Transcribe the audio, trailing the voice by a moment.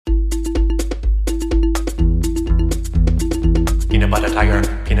butter tiger,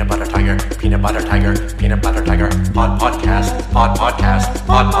 peanut butter tiger, peanut butter tiger, peanut butter tiger, podcast, podcast,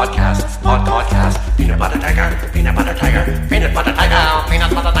 podcast, podcast, peanut butter tiger, peanut butter tiger, peanut butter tiger, peanut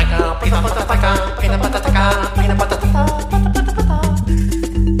butter tiger, peanut butter tiger, peanut butter tiger, peanut butter tiger,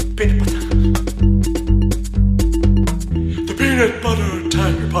 peanut butter. The Peanut Butter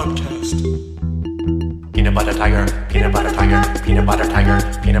Tiger Podcast. Peanut butter tiger, peanut butter tiger, peanut butter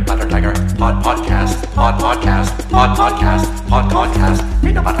tiger, peanut butter tiger, podcast, podcast, podcast, podcast,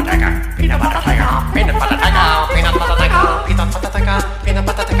 peanut butter tiger, peanut butter tiger, peanut butter tiger, peanut butter tiger, peanut butter tiger, peanut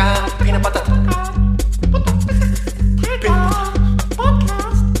butter tiger, peanut butter tiger, podcast.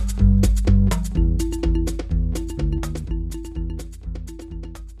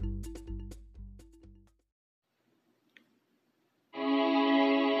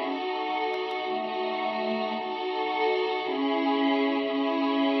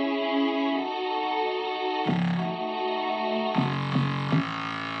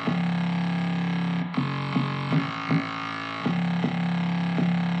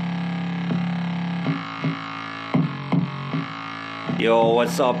 Yo,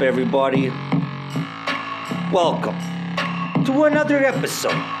 what's up, everybody? Welcome to another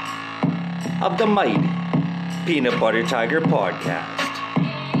episode of the mighty Peanut Butter Tiger Podcast.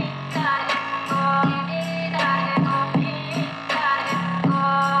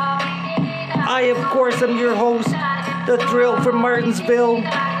 I, of course, am your host, the Thrill from Martinsville,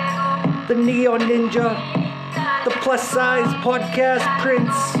 the Neon Ninja, the plus-size podcast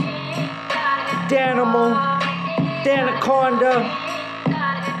prince, Danimal, Danaconda,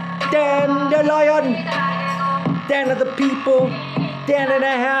 Dandelion, Dan of the people, Dan and a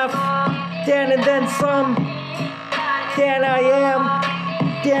half, Dan and then some, Dan I am,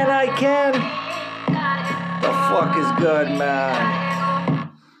 Dan I can. The fuck is good, man?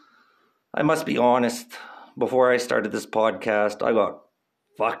 I must be honest, before I started this podcast, I got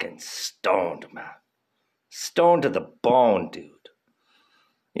fucking stoned, man. Stoned to the bone, dude.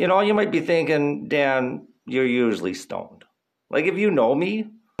 You know, you might be thinking, Dan, you're usually stoned. Like, if you know me,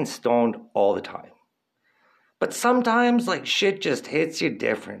 I'm stoned all the time. But sometimes, like, shit just hits you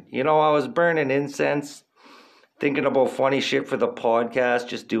different. You know, I was burning incense, thinking about funny shit for the podcast,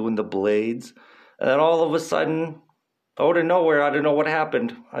 just doing the blades. And then all of a sudden, out of nowhere, I don't know what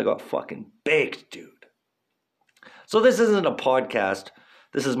happened, I got fucking baked, dude. So this isn't a podcast.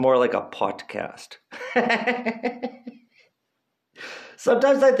 This is more like a podcast.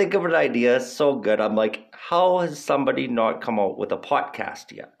 Sometimes I think of an idea so good, I'm like, how has somebody not come out with a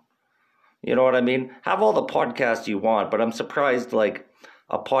podcast yet? You know what I mean? Have all the podcasts you want, but I'm surprised, like,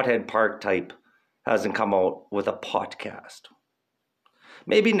 a Pothead Park type hasn't come out with a podcast.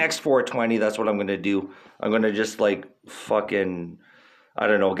 Maybe next 420, that's what I'm going to do. I'm going to just, like, fucking, I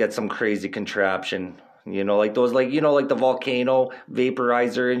don't know, get some crazy contraption. You know, like those, like, you know, like the volcano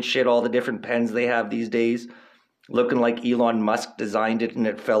vaporizer and shit, all the different pens they have these days. Looking like Elon Musk designed it and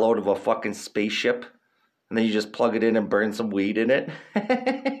it fell out of a fucking spaceship. And then you just plug it in and burn some weed in it.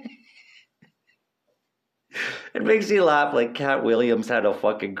 It makes you laugh. Like Cat Williams had a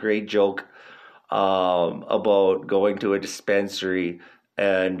fucking great joke about going to a dispensary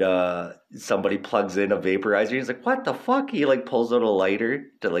and somebody plugs in a vaporizer. He's like, what the fuck? He like pulls out a lighter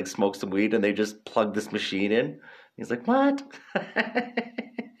to like smoke some weed and they just plug this machine in. He's like, what?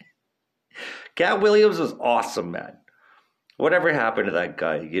 Cat Williams was awesome, man. Whatever happened to that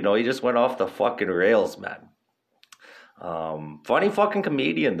guy? You know, he just went off the fucking rails, man. Funny fucking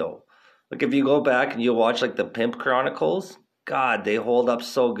comedian, though. Like, if you go back and you watch, like, the Pimp Chronicles, God, they hold up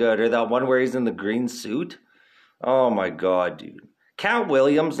so good. Or that one where he's in the green suit. Oh, my God, dude. Cat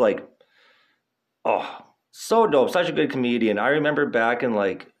Williams, like, oh, so dope. Such a good comedian. I remember back in,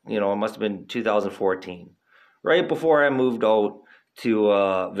 like, you know, it must have been 2014. Right before I moved out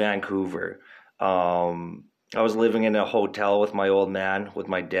to Vancouver. I was living in a hotel with my old man, with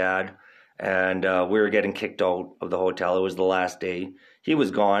my dad, and we were getting kicked out of the hotel. It was the last day. He was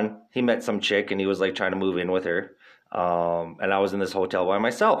gone. He met some chick, and he was like trying to move in with her. And I was in this hotel by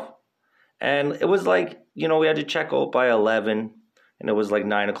myself. And it was like, you know, we had to check out by 11, and it was like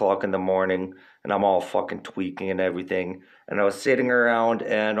 9 o'clock in the morning, and I'm all fucking tweaking and everything. And I was sitting around,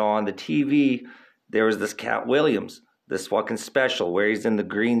 and on the TV, there was this Cat Williams, this fucking special where he's in the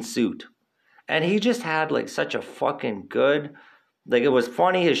green suit. And he just had, like, such a fucking good, like, it was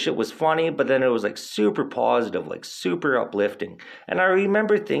funny, his shit was funny, but then it was, like, super positive, like, super uplifting. And I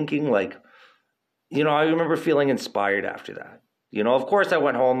remember thinking, like, you know, I remember feeling inspired after that. You know, of course I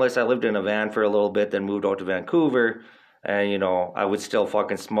went homeless, I lived in a van for a little bit, then moved out to Vancouver, and, you know, I would still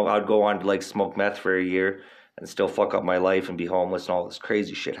fucking smoke, I'd go on to, like, smoke meth for a year, and still fuck up my life and be homeless, and all this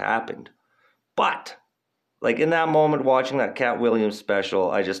crazy shit happened. But like in that moment watching that Cat Williams special,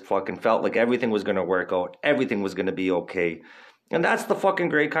 I just fucking felt like everything was gonna work out, everything was gonna be okay. And that's the fucking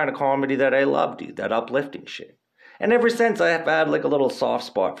great kind of comedy that I love, dude, that uplifting shit. And ever since I have had like a little soft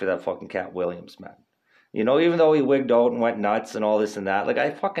spot for that fucking Cat Williams, man. You know, even though he wigged out and went nuts and all this and that, like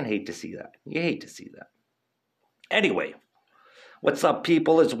I fucking hate to see that. You hate to see that. Anyway, what's up,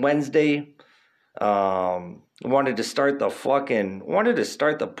 people? It's Wednesday. Wanted to start the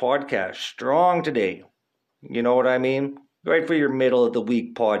podcast strong today. You know what I mean? Right for your middle of the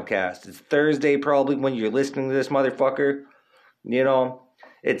week podcast. It's Thursday probably when you're listening to this motherfucker. You know,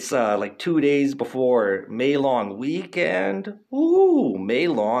 it's like 2 days before May Long weekend. Ooh, May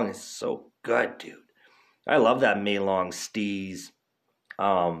Long is so good, dude. I love that May Long steez.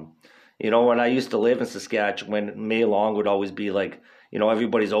 You know, when I used to live in Saskatchewan, May Long would always be like, you know,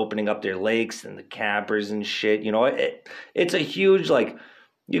 everybody's opening up their lakes and the campers and shit. You know, it's a huge, like,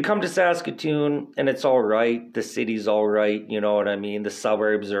 you come to Saskatoon and it's all right. The city's all right. You know what I mean? The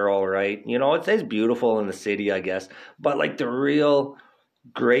suburbs are all right. You know, it's beautiful in the city, I guess. But, like, the real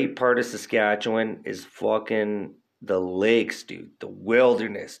great part of Saskatchewan is fucking the lakes, dude. The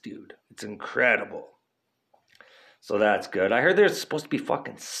wilderness, dude. It's incredible. So that's good. I heard there's supposed to be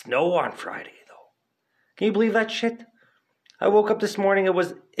fucking snow on Friday, though. Can you believe that shit? I woke up this morning,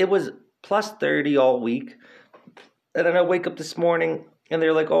 it was plus 30 all week. And then I wake up this morning and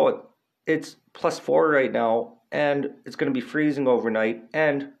they're like, oh, it's plus 4 right now and it's going to be freezing overnight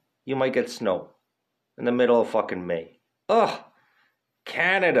and you might get snow in the middle of fucking May. Ugh,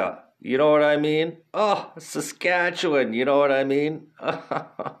 Canada, you know what I mean? Oh, Saskatchewan, you know what I mean?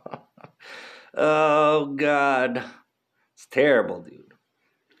 Oh, God. It's terrible, dude.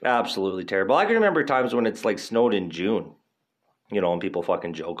 Absolutely terrible. I can remember times when it's like snowed in June. You know, and people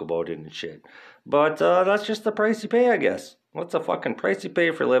fucking joke about it and shit. But that's just the price you pay, I guess. What's the fucking price you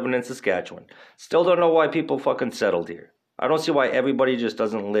pay for living in Saskatchewan? Still don't know why people fucking settled here. I don't see why everybody just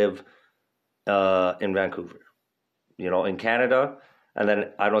doesn't live in Vancouver. You know, in Canada. And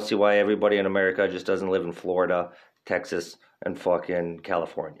then I don't see why everybody in America just doesn't live in Florida, Texas, and fucking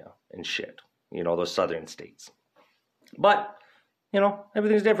California and shit. You know, those southern states. But, you know,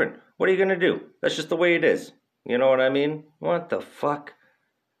 everything's different. What are you going to do? That's just the way it is. You know what I mean? What the fuck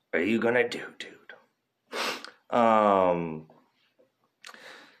are you gonna do, dude?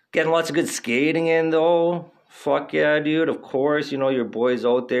 Getting lots of good skating in, though. Fuck yeah, dude. Of course, you know, your boys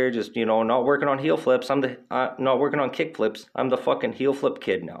out there just, you know, not working on heel flips. I'm the, not working on kick flips. I'm the fucking heel flip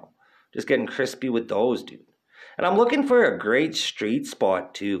kid now. Just getting crispy with those, dude. And I'm looking for a great street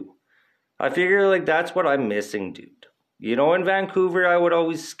spot, too. I figure, like, that's what I'm missing, dude. You know, in Vancouver, I would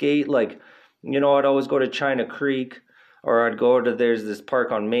always skate, like, you know, I'd always go to China Creek, or I'd go to, there's this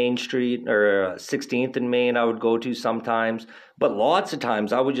park on Main Street, or 16th and Main I would go to sometimes. But lots of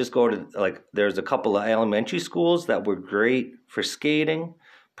times I would just go to, like, there's a couple of elementary schools that were great for skating,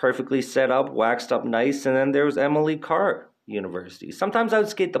 perfectly set up, waxed up nice. And then there was Emily Carr University. Sometimes I would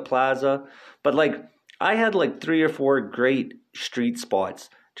skate the plaza, but, like, I had, like, 3 or 4 great street spots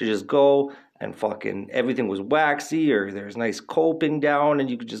to just go. And fucking everything was waxy, or there's nice coping down, and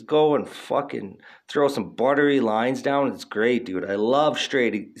you could just go and fucking throw some buttery lines down. It's great, dude. I love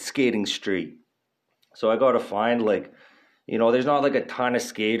skating street. So I got to find, like, you know, there's not like a ton of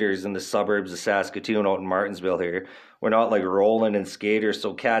skaters in the suburbs of Saskatoon out in Martensville here. We're not like rolling in skaters,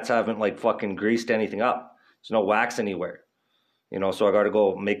 so cats haven't like fucking greased anything up. There's no wax anywhere. You know, so I got to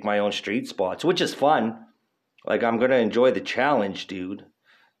go make my own street spots, which is fun. Like, I'm going to enjoy the challenge, dude.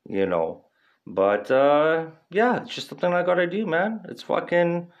 You know. But, yeah, it's just something I gotta do, man. It's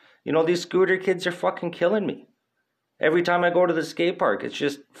fucking, you know, these scooter kids are fucking killing me. Every time I go to the skate park, it's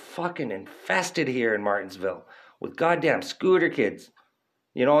just fucking infested here in Martensville with goddamn scooter kids.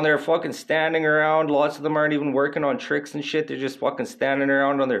 You know, and they're fucking standing around. Lots of them aren't even working on tricks and shit. They're just fucking standing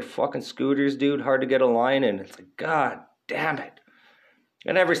around on their fucking scooters, dude. Hard to get a line in. It's like, god damn it.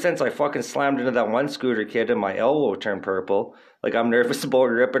 And ever since I fucking slammed into that one scooter kid and my elbow turned purple, like, I'm nervous about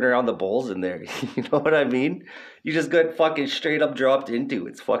ripping around the bowls in there. You know what I mean? You just got fucking straight up dropped into.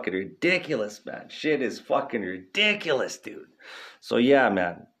 It's fucking ridiculous, man. Shit is fucking ridiculous, dude. So yeah,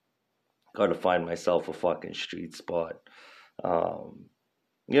 man. Gotta find myself a fucking street spot.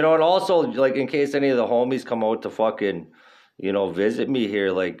 You know, and also, like, in case any of the homies come out to fucking, you know, visit me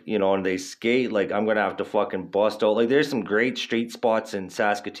here, like, you know, and they skate, like, I'm gonna have to fucking bust out. Like, there's some great street spots in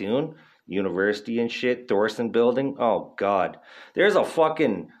Saskatoon, University and shit, Thorson Building. Oh, God. There's a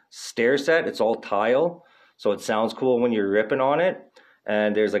fucking stair set. It's all tile, so it sounds cool when you're ripping on it.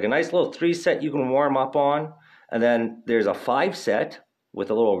 And there's, like, a nice little 3 set you can warm up on. And then there's a 5 set with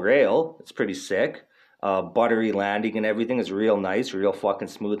a little rail. It's pretty sick. Buttery landing and everything is real nice, real fucking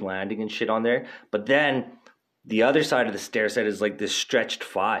smooth landing and shit on there. But then the other side of the stair set is like this stretched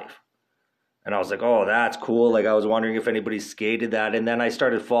 5. And I was like, oh, that's cool. Like, I was wondering if anybody skated that. And then I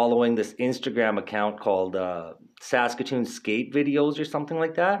started following this Instagram account called Saskatoon Skate Videos or something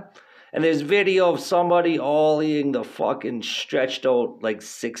like that. And there's video of somebody ollieing the fucking stretched out, like,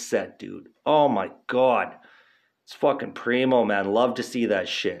 6 set, dude. Oh, my God. It's fucking primo, man. Love to see that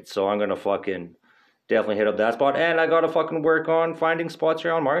shit. So I'm going to fucking definitely hit up that spot. And I got to fucking work on finding spots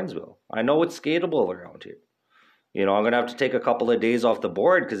around Martinsville. I know it's skatable around here. You know, I'm going to have to take a couple of days off the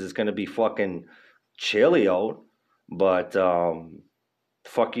board because it's going to be fucking chilly out. But the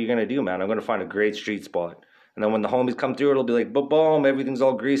fuck are you going to do, man? I'm going to find a great street spot. And then when the homies come through, it'll be like, boom, everything's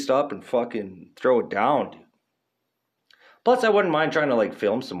all greased up and fucking throw it down, dude. Plus, I wouldn't mind trying to, like,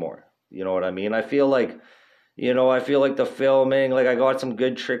 film some more. You know what I mean? I feel like the filming, like, I got some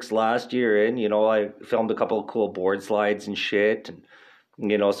good tricks last year in. You know, I filmed a couple of cool board slides and shit and,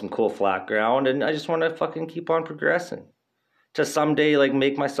 you know, some cool flat ground. And I just want to fucking keep on progressing. To someday, like,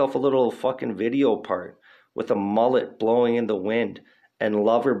 make myself a little fucking video part with a mullet blowing in the wind and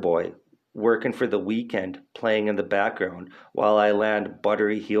Loverboy working for the weekend playing in the background while I land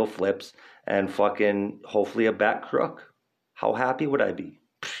buttery heel flips and fucking hopefully a back crook. How happy would I be?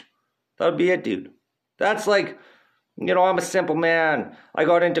 That would be it, dude. That's like, you know, I'm a simple man. I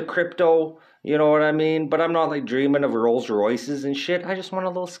got into crypto, you know what I mean? But I'm not like dreaming of Rolls Royces and shit. I just want a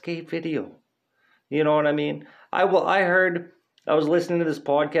little skate video. You know what I mean? I was listening to this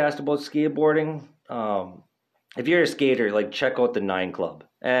podcast about skateboarding. If you're a skater, like, check out the 9 Club.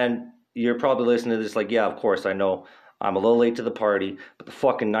 And you're probably listening to this like, yeah, of course, I know I'm a little late to the party, but the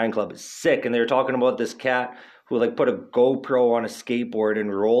fucking 9 Club is sick. And they were talking about this cat who, like, put a GoPro on a skateboard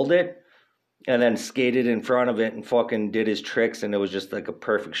and rolled it and then skated in front of it and fucking did his tricks, and it was just like a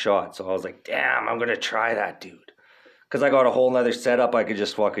perfect shot. So I was like, damn, I'm going to try that, dude. Because I got a whole nother setup I could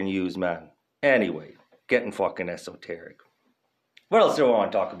just fucking use, man. Anyway, getting fucking esoteric. What else do I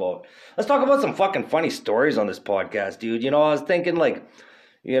want to talk about? Let's talk about some fucking funny stories on this podcast, dude. You know, I was thinking about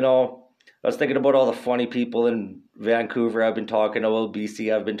all the funny people in Vancouver I've been talking about,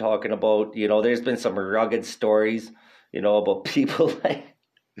 BC I've been talking about. You know, there's been some rugged stories, you know, about people like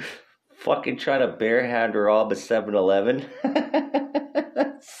fucking trying to barehand rob a 7-Eleven.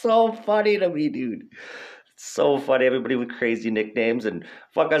 That's so funny to me, dude. It's so funny. Everybody with crazy nicknames. And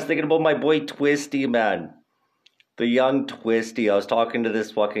fuck, I was thinking about my boy Twisty, man. The young Twisty. I was talking to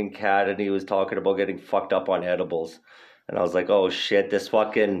this fucking cat and he was talking about getting fucked up on edibles. And I was like, oh shit, this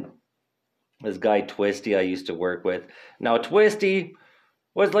guy Twisty I used to work with. Now Twisty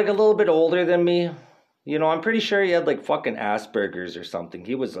was like a little bit older than me. You know, I'm pretty sure he had like fucking Asperger's or something.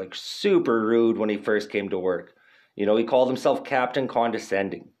 He was like super rude when he first came to work. You know, he called himself Captain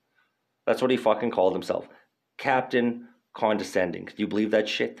Condescending. That's what he fucking called himself. Captain Condescending. Could you believe that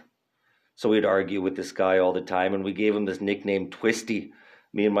shit? So we'd argue with this guy all the time, and we gave him this nickname Twisty.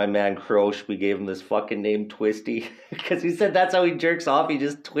 Me and my man Croche, we gave him this fucking name Twisty. Because he said that's how he jerks off. He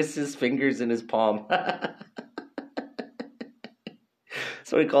just twists his fingers in his palm.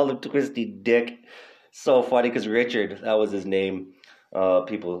 So we called him Twisty Dick. So funny because Richard, that was his name.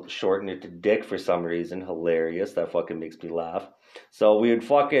 People shorten it to Dick for some reason. Hilarious. That fucking makes me laugh. So we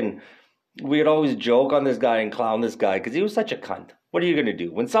would always joke on this guy and clown this guy because he was such a cunt. What are you going to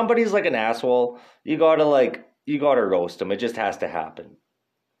do? When somebody's like an asshole, you gotta roast him. It just has to happen.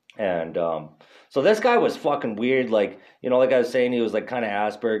 And so this guy was fucking weird. Like, you know, like I was saying, he was like kind of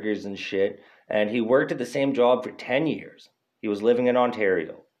Asperger's and shit. And he worked at the same job for 10 years. He was living in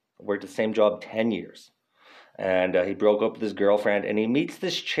Ontario. Worked at the same job 10 years. And he broke up with his girlfriend. And he meets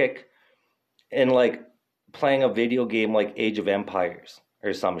this chick in like playing a video game like Age of Empires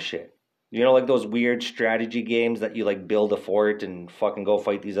or some shit. You know, like those weird strategy games that you like build a fort and fucking go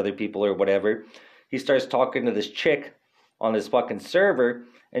fight these other people or whatever. He starts talking to this chick on this fucking server,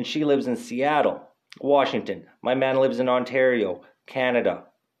 and she lives in Seattle, Washington. My man lives in Ontario, Canada,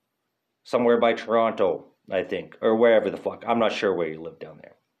 somewhere by Toronto, I think, or wherever the fuck. I'm not sure where you live down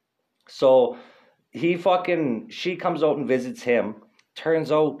there. So she comes out and visits him.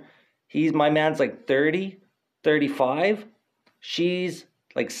 Turns out my man's like 30, 35. She's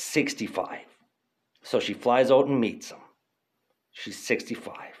like 65. So she flies out and meets him. She's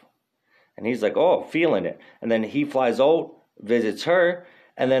 65. And he's like, oh, feeling it. And then he flies out, visits her,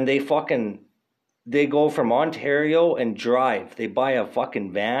 and then they go from Ontario and drive. They buy a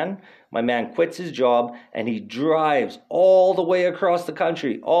fucking van. My man quits his job and he drives all the way across the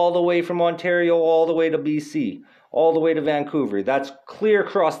country, all the way from Ontario, all the way to BC, all the way to Vancouver. That's clear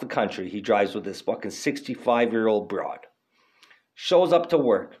across the country. He drives with this fucking 65-year-old broad. Shows up to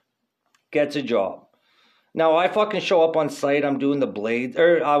work, gets a job. Now I fucking show up on site. I'm doing the blades,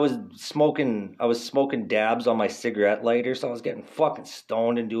 or I was smoking dabs on my cigarette lighter, so I was getting fucking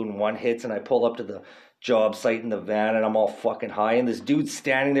stoned and doing one hits. And I pull up to the job site in the van, and I'm all fucking high. And this dude's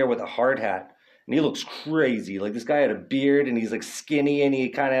standing there with a hard hat, and he looks crazy. Like this guy had a beard, and he's like skinny, and he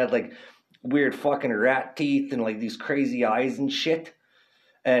kind of had like weird fucking rat teeth and like these crazy eyes and shit.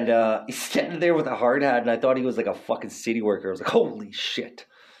 And he's standing there with a hard hat, and I thought he was like a fucking city worker. I was like, holy shit.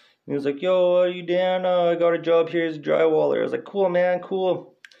 He was like, yo, are you Dan? I got a job here as a drywaller. I was like, cool, man,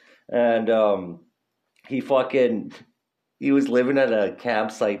 cool. And he was living at a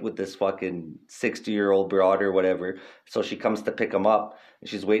campsite with this fucking 60-year-old broad or whatever. So she comes to pick him up, and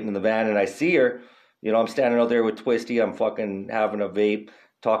she's waiting in the van, and I see her. You know, I'm standing out there with Twisty. I'm fucking having a vape,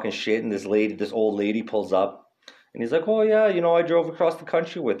 talking shit, and this old lady pulls up. And he's like, oh, yeah, you know, I drove across the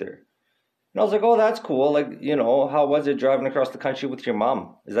country with her. And I was like, oh, that's cool. Like, you know, how was it driving across the country with your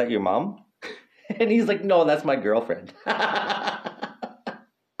mom? Is that your mom? And he's like, no, that's my girlfriend.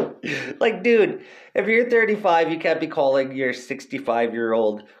 Like, dude, if you're 35, you can't be calling your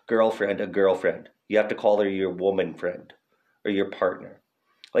 65-year-old girlfriend a girlfriend. You have to call her your woman friend or your partner.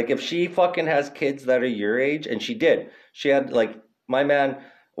 Like, if she fucking has kids that are your age, and she did. She had, like, my man,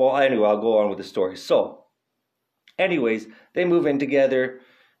 well, anyway, I'll go on with the story. So, anyways, they move in together.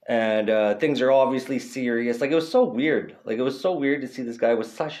 And things are obviously serious. Like, it was so weird. Like, it was so weird to see this guy with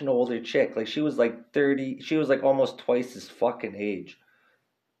such an older chick. Like, she was like 30. She was like almost twice his fucking age.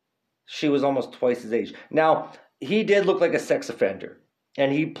 She was almost twice his age. Now, he did look like a sex offender.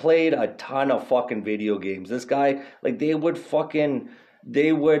 And he played a ton of fucking video games. This guy, like, he was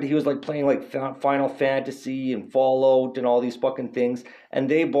like playing like Final Fantasy and Fallout and all these fucking things. And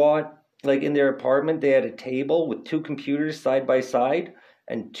they bought, like, in their apartment, they had a table with 2 computers side by side.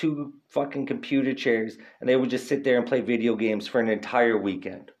 And 2 fucking computer chairs, and they would just sit there and play video games for an entire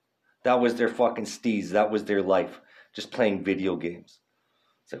weekend. That was their fucking steez. That was their life, just playing video games.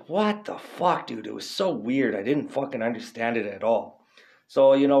 It's like, what the fuck, dude? It was so weird. I didn't fucking understand it at all.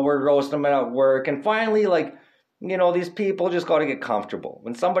 So, you know, we're roasting them at work, and finally, like, you know, these people just got to get comfortable.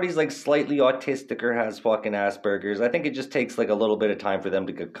 When somebody's like slightly autistic or has fucking Asperger's, I think it just takes like a little bit of time for them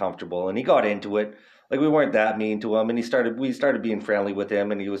to get comfortable, and he got into it. Like, we weren't that mean to him, and we started being friendly with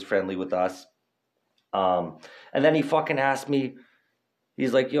him, and he was friendly with us. And then he fucking asked me,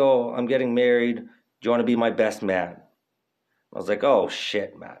 he's like, yo, I'm getting married. Do you want to be my best man? I was like, oh,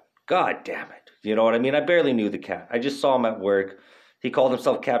 shit, man. God damn it. You know what I mean? I barely knew the cat. I just saw him at work. He called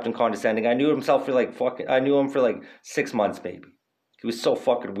himself Captain Condescending. I knew him for like 6 months, maybe. He was so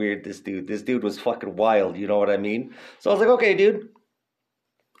fucking weird, this dude. This dude was fucking wild, you know what I mean? So I was like, okay, dude,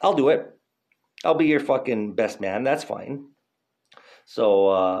 I'll do it. I'll be your fucking best man. That's fine.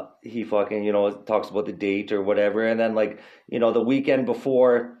 So he fucking, you know, talks about the date or whatever. And then, like, you know, the weekend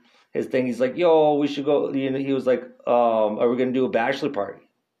before his thing, he's like, yo, we should go. You know, he was like, are we going to do a bachelor party?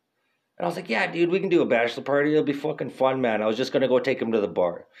 And I was like, yeah, dude, we can do a bachelor party. It'll be fucking fun, man. I was just going to go take him to the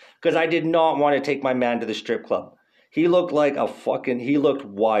bar. Because I did not want to take my man to the strip club. He looked like he looked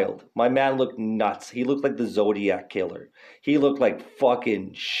wild. My man looked nuts. He looked like the Zodiac Killer. He looked like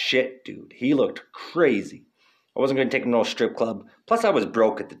fucking shit, dude. He looked crazy. I wasn't going to take him to no strip club. Plus, I was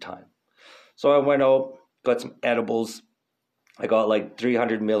broke at the time. So I went out, got some edibles. I got like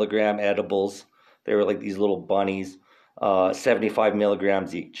 300 milligram edibles. They were like these little bunnies, 75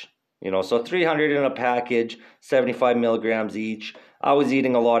 milligrams each. You know, so 300 in a package, 75 milligrams each. I was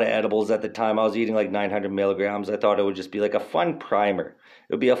eating a lot of edibles at the time. I was eating like 900 milligrams. I thought it would just be like a fun primer.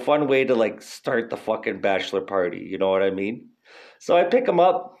 It would be a fun way to like start the fucking bachelor party. You know what I mean? So I pick him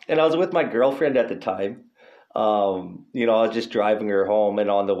up, and I was with my girlfriend at the time. You know, I was just driving her home, and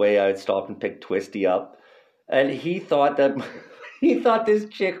on the way I'd stop and pick Twisty up. And he thought this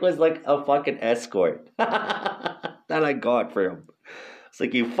chick was like a fucking escort that I got for him. It's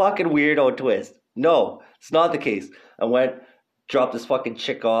like, you fucking weirdo, Twist. No, it's not the case. I went, dropped this fucking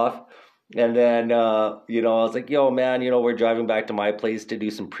chick off, and then, you know, I was like, yo, man, you know, we're driving back to my place to do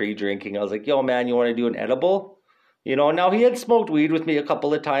some pre-drinking. I was like, yo, man, you want to do an edible? You know, now he had smoked weed with me a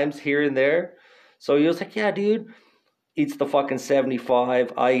couple of times here and there. So he was like, yeah, dude. Eats the fucking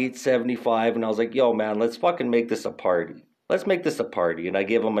 75. I eat 75. And I was like, yo, man, let's fucking make this a party. Let's make this a party. And I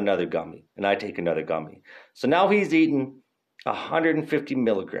give him another gummy. And I take another gummy. So now he's eating 150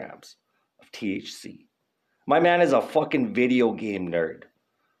 milligrams of THC. My man is a fucking video game nerd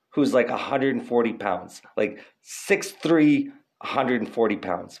who's like 140 pounds. Like 6'3", 140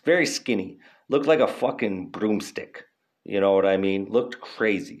 pounds. Very skinny. Looked like a fucking broomstick. You know what I mean? Looked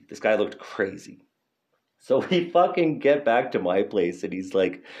crazy. This guy looked crazy. So we fucking get back to my place, and he's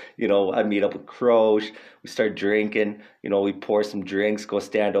like, you know, I meet up with Croche. We start drinking. You know, we pour some drinks, go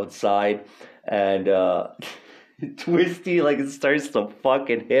stand outside. And Twisty, like, starts to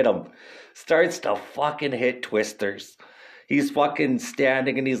fucking hit him. Starts to fucking hit Twisters. He's fucking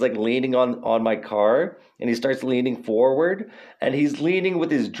standing and he's like leaning on my car, and he starts leaning forward, and he's leaning with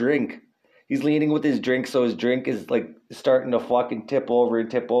his drink. He's leaning with his drink, so his drink is like starting to fucking tip over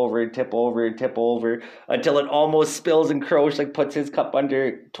and tip over and tip over and tip over until it almost spills, and Croce like puts his cup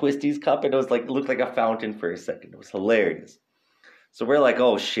under Twisty's cup, and it was like, it looked like a fountain for a second. It was hilarious. So we're like,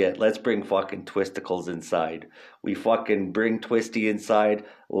 oh shit, let's bring fucking Twisticles inside. We fucking bring Twisty inside,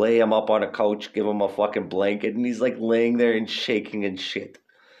 lay him up on a couch, give him a fucking blanket, and he's like laying there and shaking and shit.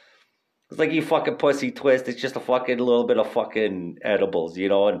 It's like, you fucking pussy Twist, it's just a fucking little bit of fucking edibles, you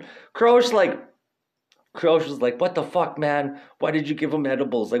know? And Croce was like, what the fuck, man? Why did you give him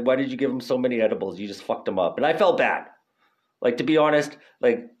edibles? Like, why did you give him so many edibles? You just fucked him up. And I felt bad. Like, to be honest,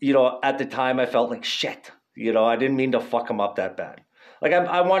 like, you know, at the time I felt like shit. You know, I didn't mean to fuck him up that bad. Like,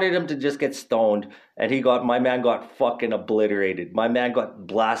 I wanted him to just get stoned, and my man got fucking obliterated. My man got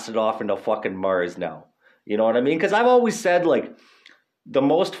blasted off into fucking Mars now. You know what I mean? Because I've always said, like, the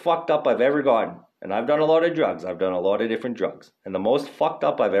most fucked up I've ever gotten, and I've done a lot of drugs. I've done a lot of different drugs. And the most fucked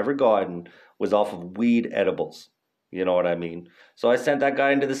up I've ever gotten was off of weed edibles. You know what I mean? So I sent that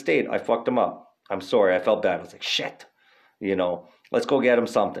guy into the state. I fucked him up. I'm sorry. I felt bad. I was like, shit. You know, let's go get him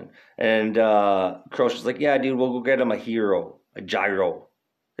something. And Croce was like, yeah, dude, we'll go get him a hero, a gyro.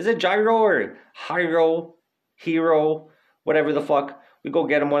 Is it gyro or hero, whatever the fuck? We go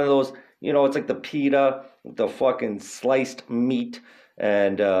get him one of those, you know, it's like the pita, the fucking sliced meat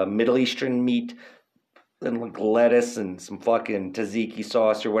and Middle Eastern meat and like lettuce and some fucking tzatziki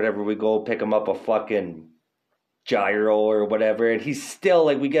sauce or whatever. We go pick him up a fucking gyro or whatever. And he's still,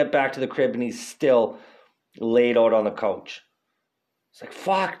 like, we get back to the crib and he's still laid out on the couch. It's like,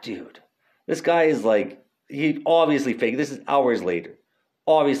 fuck, dude. This guy is like, he obviously fake. This is hours later.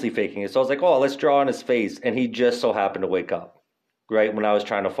 Obviously faking it. So I was like, oh, let's draw on his face. And he just so happened to wake up, right? When I was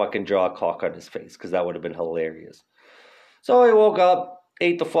trying to fucking draw a clock on his face, because that would have been hilarious. So I woke up,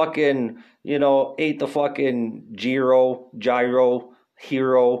 ate the fucking gyro,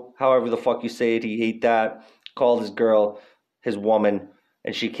 hero, however the fuck you say it. He ate that, called his girl, his woman,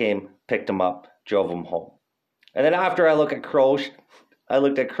 and she came, picked him up, drove him home. And then after I looked at Croce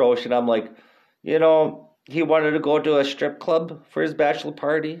and I'm like, you know, he wanted to go to a strip club for his bachelor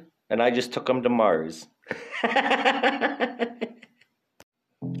party, and I just took him to Mars.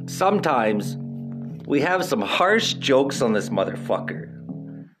 Sometimes we have some harsh jokes on this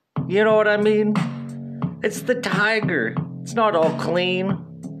motherfucker. You know what I mean? It's the tiger. It's not all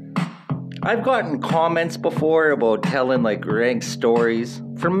clean. I've gotten comments before about telling like rank stories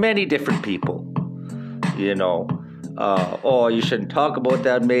from many different people. You know, oh, you shouldn't talk about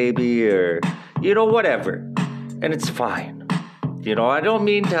that maybe, or, you know, whatever. And it's fine. You know, I don't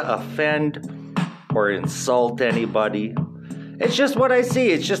mean to offend or insult anybody. It's just what I see.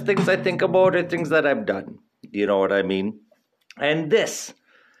 It's just things I think about or things that I've done. You know what I mean? And this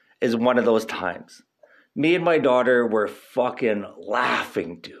is one of those times. Me and my daughter were fucking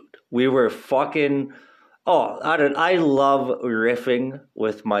laughing, dude. We were fucking... Oh, I love riffing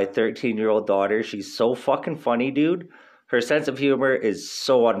with my 13-year-old daughter. She's so fucking funny, dude. Her sense of humor is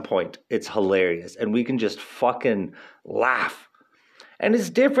so on point. It's hilarious. And we can just fucking laugh. And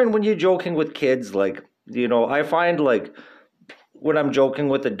it's different when you're joking with kids. Like, you know, I find like when I'm joking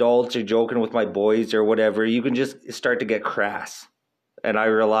with adults or joking with my boys or whatever, you can just start to get crass. And I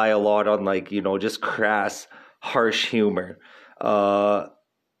rely a lot on like, you know, just crass, harsh humor to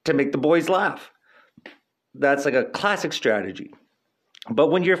make the boys laugh. That's like a classic strategy. But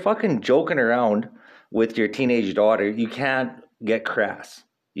when you're fucking joking around with your teenage daughter, you can't get crass.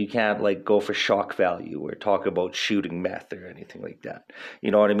 You can't like go for shock value or talk about shooting meth or anything like that.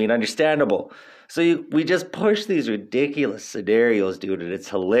 You know what I mean? Understandable. So we just push these ridiculous scenarios, dude, and it's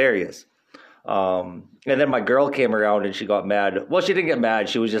hilarious. And then my girl came around and she got mad. Well, she didn't get mad.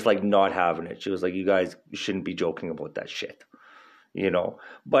 She was just like not having it. She was like, you guys shouldn't be joking about that shit. You know,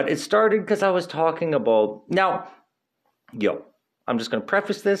 but it started because I was talking about, now, I'm just going to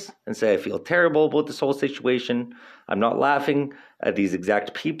preface this and say I feel terrible about this whole situation. I'm not laughing at these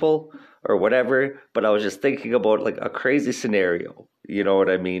exact people or whatever, but I was just thinking about like a crazy scenario. You know what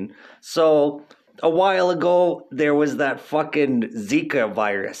I mean? So a while ago, there was that fucking Zika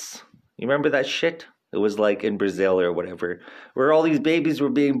virus. You remember that shit? It was like in Brazil or whatever, where all these babies were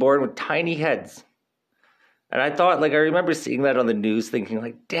being born with tiny heads. And I thought, like, I remember seeing that on the news thinking,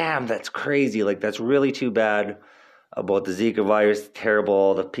 like, damn, that's crazy. Like, that's really too bad about the Zika virus, terrible,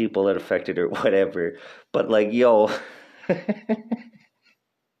 all the people that affected or whatever. But, like, yo,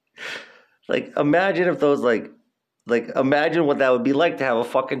 like, imagine if those, like, imagine what that would be like to have a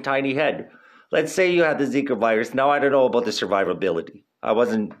fucking tiny head. let's say you had the Zika virus. Now I don't know about the survivability.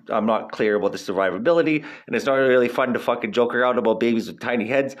 I'm not clear about the survivability, and it's not really fun to fucking joke around about babies with tiny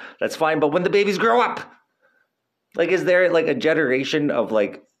heads. That's fine, but when the babies grow up, like, is there like a generation of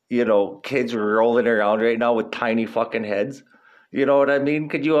like, you know, kids rolling around right now with tiny fucking heads? You know what I mean?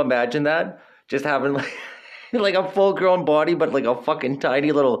 Could you imagine that? Just having like, like a full grown body, but like a fucking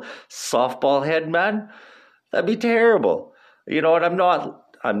tiny little softball head, man? That'd be terrible. You know what?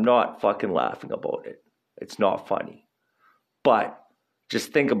 I'm not fucking laughing about it. It's not funny. But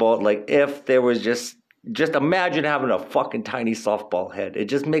just think about, like, if there was just imagine having a fucking tiny softball head. It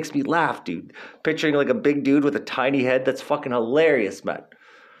just makes me laugh, dude. Picturing like a big dude with a tiny head, that's fucking hilarious, man.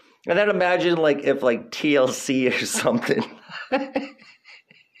 And then imagine like if like TLC or something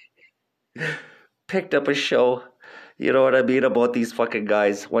picked up a show, you know what I mean, about these fucking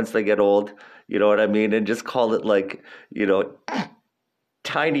guys once they get old, you know what I mean, and just call it like, you know,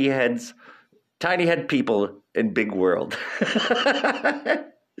 tiny head people in big world.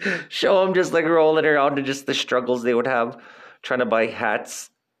 Show them just like rolling around and just the struggles they would have trying to buy hats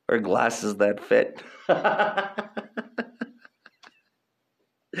or glasses that fit.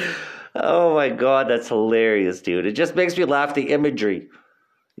 Oh my God, that's hilarious, dude. It just makes me laugh, the imagery.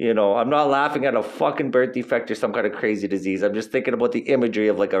 You know, I'm not laughing at a fucking birth defect or some kind of crazy disease. I'm just thinking about the imagery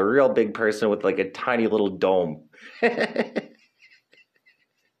of like a real big person with like a tiny little dome.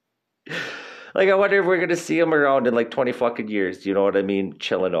 Like, I wonder if we're going to see him around in like 20 fucking years. You know what I mean?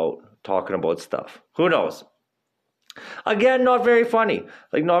 Chilling out, talking about stuff. Who knows? Again, not very funny.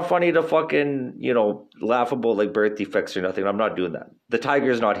 Like, not funny to fucking, you know, laugh about like birth defects or nothing. I'm not doing that. The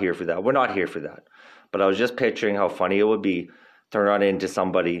Tiger's not here for that. We're not here for that. But I was just picturing how funny it would be to run into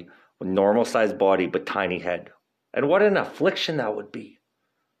somebody with normal sized body but tiny head. And what an affliction that would be.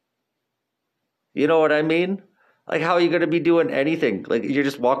 You know what I mean? Like, how are you going to be doing anything? Like, you're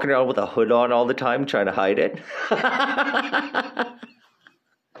just walking around with a hood on all the time trying to hide it?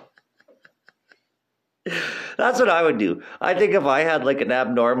 That's what I would do. I think if I had like an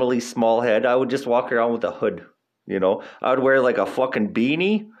abnormally small head, I would just walk around with a hood, you know? I would wear like a fucking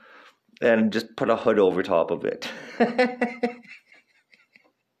beanie and just put a hood over top of it.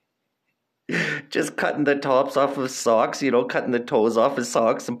 Just cutting the tops off of socks, you know, cutting the toes off of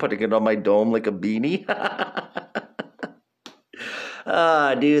socks and putting it on my dome like a beanie.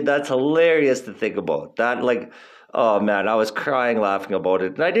 Dude, that's hilarious to think about. That, like, oh man, I was crying laughing about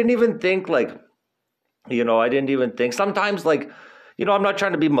it. And I didn't even think, like, you know, sometimes, like, you know, I'm not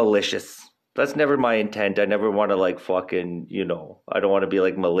trying to be malicious. That's never my intent. I never want to, like, fucking, you know, I don't want to be,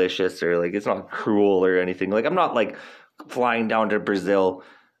 like, malicious or, like, it's not cruel or anything. Like, I'm not, like, flying down to Brazil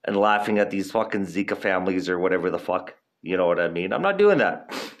and laughing at these fucking Zika families or whatever the fuck. You know what I mean? I'm not doing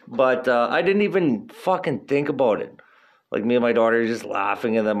that. But I didn't even fucking think about it. Like, me and my daughter just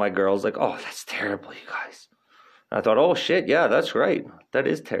laughing, and then my girl's like, oh, that's terrible, you guys. And I thought, oh, shit, yeah, that's right. That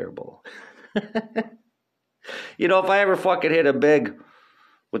is terrible. You know, if I ever fucking hit a big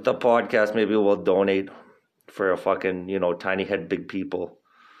with the podcast, maybe we'll donate for a fucking, you know, tiny head big people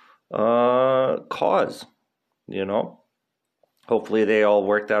cause, you know? Hopefully they all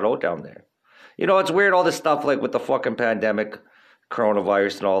work that out down there. You know, it's weird, all this stuff, like with the fucking pandemic,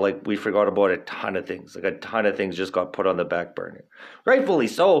 coronavirus and all, like, we forgot about a ton of things. Like, a ton of things just got put on the back burner. Rightfully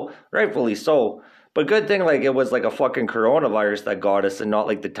so. But good thing, like, it was like a fucking coronavirus that got us and not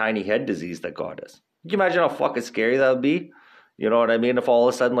like the tiny head disease that got us. Can you imagine how fucking scary that would be? You know what I mean? If all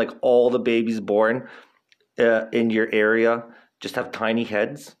of a sudden, like, all the babies born in your area just have tiny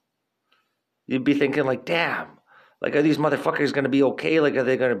heads. You'd be thinking, like, damn. Like, are these motherfuckers going to be okay? Like, are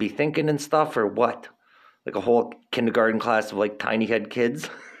they going to be thinking and stuff or what? Like a whole kindergarten class of, like, tiny head kids?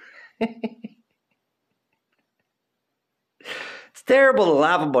 It's terrible to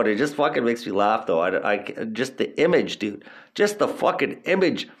laugh about it. It just fucking makes me laugh, though. I just the image, dude. Just the fucking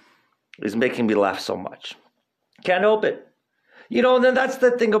image is making me laugh so much. Can't help it. You know, and then that's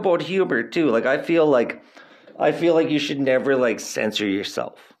the thing about humor, too. Like, I feel like you should never, like, censor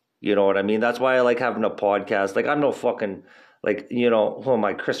yourself. You know what I mean? That's why I like having a podcast. Like, I'm no fucking, like, you know, who am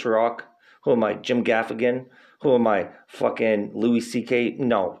I, Chris Rock? Who am I, Jim Gaffigan? Who am I, fucking Louis C.K.?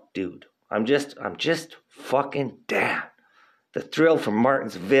 No, dude. I'm just fucking Dan. The Thrill from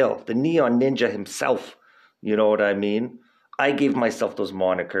Martinsville. The Neon Ninja himself. You know what I mean? I gave myself those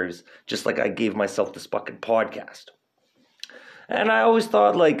monikers just like I gave myself this fucking podcast. And I always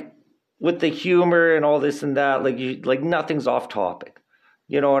thought, like, with the humor and all this and that, like nothing's off topic.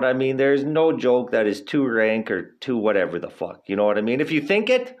 You know what I mean? There's no joke that is too rank or too whatever the fuck. You know what I mean? If you think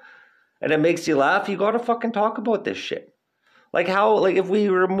it and it makes you laugh, you gotta fucking talk about this shit. Like how, like if we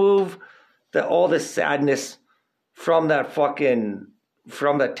remove all the sadness from that fucking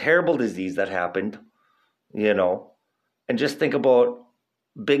from that terrible disease that happened, you know, and just think about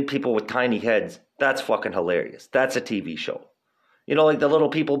big people with tiny heads. That's fucking hilarious. That's a TV show. You know, like the little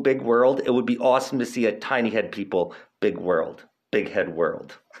people, big world. It would be awesome to see a tiny head people, big world, big head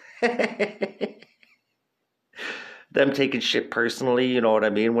world. Them taking shit personally, you know what I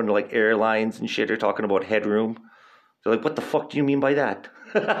mean? When like airlines and shit are talking about headroom. They're like, what the fuck do you mean by that?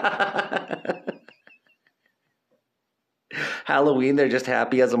 Halloween, they're just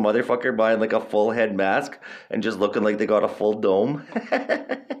happy as a motherfucker buying like a full head mask and just looking like they got a full dome.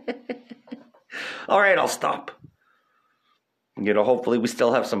 All right, I'll stop. You know, hopefully we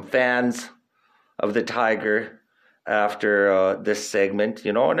still have some fans of the Tiger after this segment,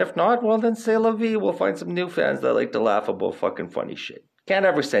 you know, and if not, well then c'est la vie. We'll find some new fans that like to laugh about fucking funny shit. Can't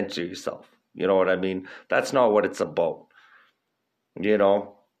ever censor yourself. You know what I mean? That's not what it's about. You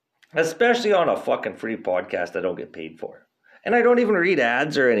know? Especially on a fucking free podcast I don't get paid for. And I don't even read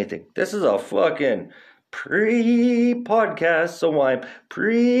ads or anything. This is a fucking pre-podcast, so I'm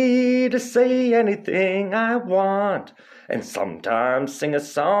free to say anything I want. And sometimes sing a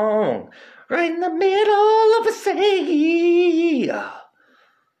song right in the middle of a say.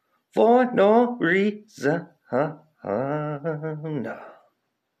 For no reason. No.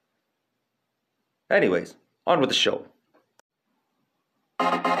 Anyways, on with the show.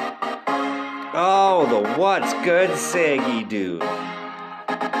 Oh, the What's Good Saggy dude.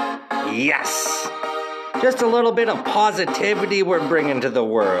 Yes! Just a little bit of positivity we're bringing to the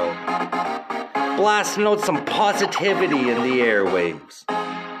world. Blasting out some positivity in the airwaves.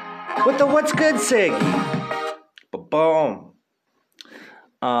 With the What's Good Saggy. Ba-boom.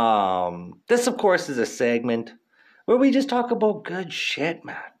 This, of course, is a segment where we just talk about good shit,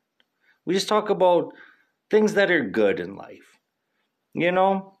 man. We just talk about things that are good in life. You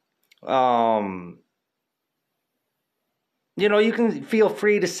know? You know, you can feel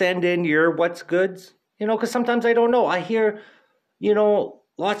free to send in your what's goods, you know, because sometimes I don't know. I hear, you know,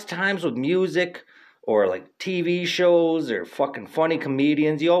 lots of times with music or like TV shows or fucking funny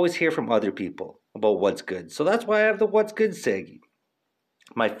comedians, you always hear from other people about what's good. So that's why I have the What's Good Saggy.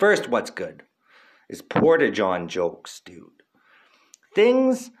 My first what's good is Porta-John jokes, dude.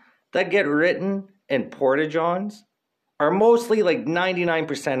 Things that get written in Porta-Johns are mostly like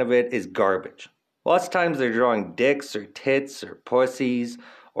 99% of it is garbage. Lots of times they're drawing dicks or tits or pussies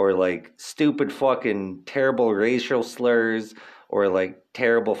or like stupid fucking terrible racial slurs or like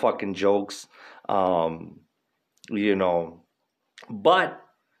terrible fucking jokes, you know. But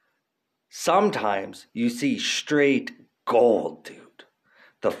sometimes you see straight gold, dude.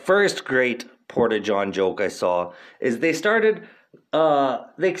 The first great Porta-John joke I saw is they started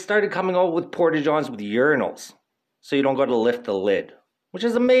coming out with Porta-Johns with urinals. So you don't got to lift the lid, which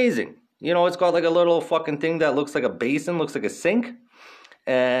is amazing. You know, it's got like a little fucking thing that looks like a basin, looks like a sink.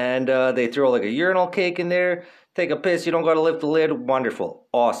 And they throw like a urinal cake in there. Take a piss, you don't got to lift the lid. Wonderful.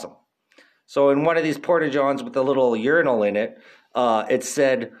 Awesome. So in one of these Porta-Johns with a little urinal in it, it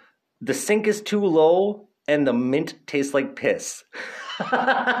said, the sink is too low and the mint tastes like piss.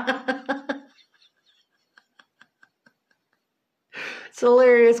 It's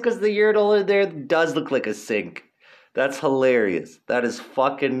hilarious because the urinal in there does look like a sink. That's hilarious. That is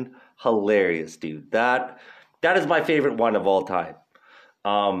fucking hilarious, dude. That is my favorite one of all time.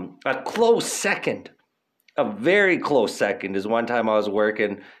 A close second, a very close second, is one time I was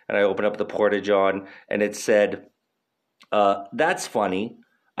working and I opened up the Porta-John and it said, that's funny.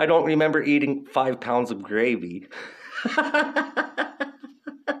 I don't remember eating 5 pounds of gravy.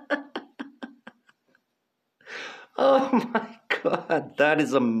 Oh my God, that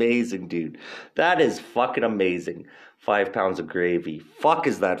is amazing, dude. That is fucking amazing. 5 pounds of gravy. Fuck,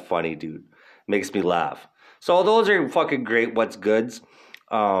 is that funny, dude. Makes me laugh. So those are fucking great what's goods.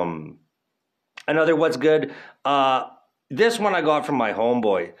 Another what's good. This one I got from my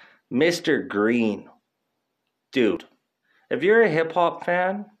homeboy, Mr. Green. Dude, if you're a hip-hop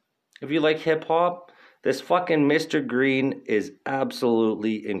fan, if you like hip-hop, this fucking Mr. Green is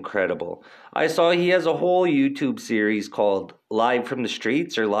absolutely incredible. I saw he has a whole YouTube series called Live from the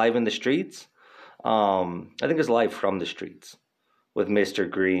Streets or Live in the Streets. I think it's Live from the Streets with Mr.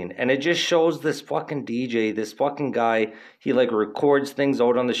 Green. And it just shows this fucking DJ, this fucking guy, he like records things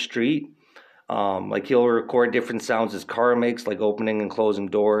out on the street. Like he'll record different sounds his car makes, like opening and closing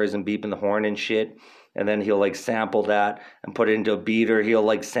doors and beeping the horn and shit. And then he'll like sample that and put it into a beat, or he'll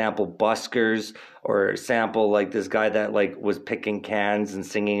like sample buskers or sample like this guy that like was picking cans and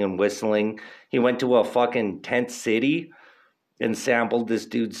singing and whistling. He went to a fucking tent city and sampled this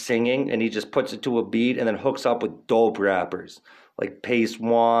dude singing, and he just puts it to a beat and then hooks up with dope rappers like Pace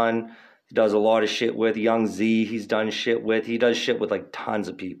One, He does a lot of shit with Young Z. He does shit with like tons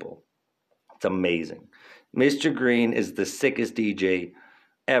of people. It's amazing. Mr. Green is the sickest DJ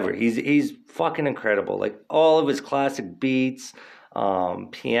ever. He's fucking incredible. Like all of his classic beats,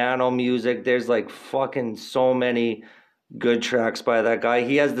 piano music. There's like fucking so many good tracks by that guy.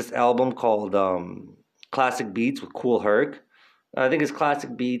 He has this album called Classic Beats with Kool Herc. I think it's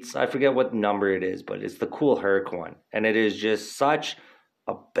Classic Beats. I forget what number it is, but it's the Kool Herc one. And it is just such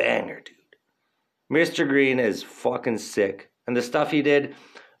a banger, dude. Mr. Green is fucking sick. And the stuff he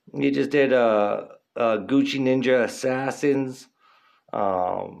just did Gucci Ninja Assassins.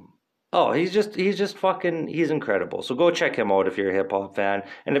 He's incredible. So go check him out if you're a hip hop fan.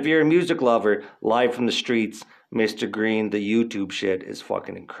 And if you're a music lover, Live from the Streets, Mr. Green, the YouTube shit is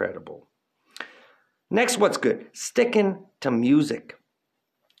fucking incredible. Next, what's good? Sticking to music.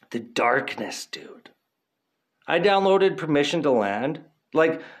 The Darkness, dude. I downloaded Permission to Land.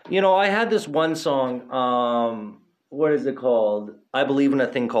 Like, I had this one song, what is it called? I Believe in a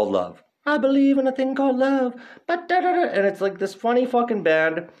Thing Called Love. I believe in a thing called love. And it's like this funny fucking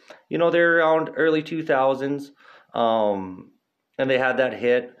band. They're around early 2000s. And they had that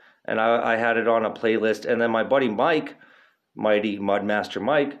hit. And I had it on a playlist. And then my buddy Mike, Mighty Mudmaster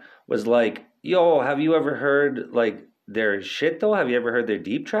Mike, was like, yo, have you ever heard like their shit though? Have you ever heard their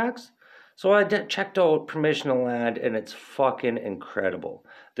deep tracks? So I checked out Permission to Land, and it's fucking incredible.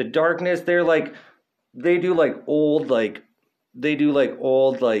 The Darkness, they do old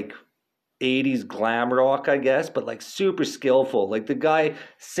 80s glam rock, I guess, but like super skillful. Like the guy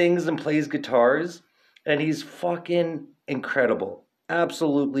sings and plays guitars, and he's fucking incredible.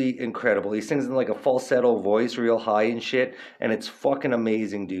 Absolutely incredible. He sings in like a falsetto voice, real high and shit, and it's fucking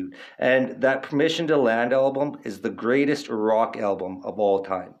amazing, dude. And that Permission to Land album is the greatest rock album of all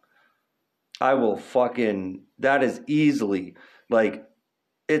time. That is easily, like,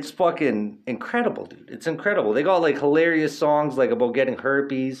 it's fucking incredible, dude. It's incredible. They got like hilarious songs like about getting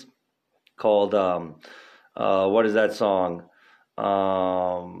herpes called, what is that song?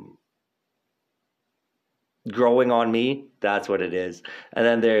 Growing on Me. That's what it is. And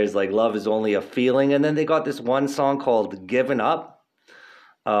then there's like Love Is Only a Feeling. And then they got this one song called Given Up.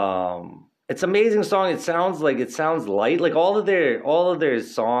 It's an amazing song. It sounds light. Like all of their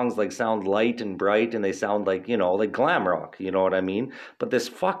songs like sound light and bright, and they sound like, like glam rock, you know what I mean? But this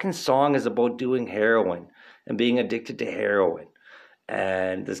fucking song is about doing heroin and being addicted to heroin.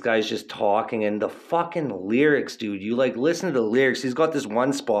 And this guy's just talking, and the fucking lyrics, dude, you like listen to the lyrics. He's got this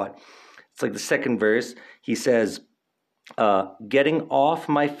one spot. It's like the second verse. He says, getting off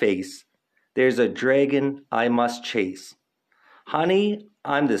my face, there's a dragon I must chase. Honey,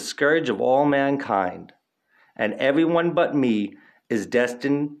 I'm the scourge of all mankind, and everyone but me is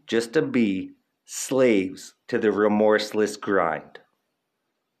destined just to be slaves to the remorseless grind.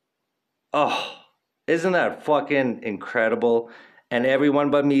 Oh, isn't that fucking incredible? And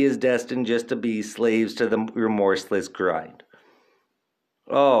everyone but me is destined just to be slaves to the remorseless grind.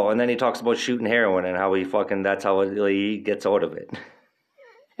 Oh, and then he talks about shooting heroin and how that's how he gets out of it.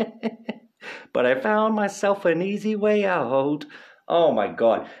 But I found myself an easy way out. Oh my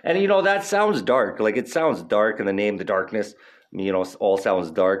God. And that sounds dark. Like it sounds dark in the name, The Darkness. I mean, all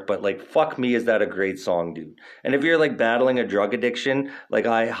sounds dark, but like, fuck me, is that a great song, dude. And if you're like battling a drug addiction, like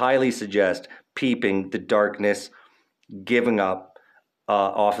I highly suggest peeping The Darkness, Giving Up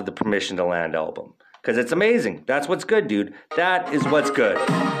off of the Permission to Land album. Because it's amazing. That's what's good, dude. That is what's good.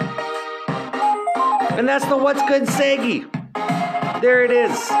 And that's the What's Good Seggy. There it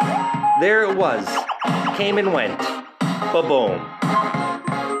is. There it was. Came and went. Ba-boom.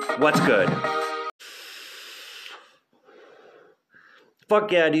 What's good?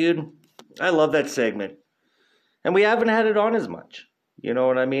 Fuck yeah, dude. I love that segment. And we haven't had it on as much. You know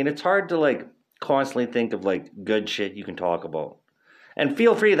what I mean? It's hard to like constantly think of like good shit you can talk about. And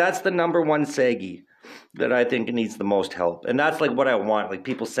feel free, that's the number one seggy that I think needs the most help. And that's like what I want. Like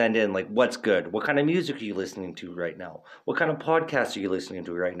people send in like, what's good? What kind of music are you listening to right now? What kind of podcasts are you listening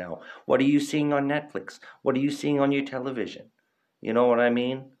to right now? What are you seeing on Netflix? What are you seeing on your television? You know what I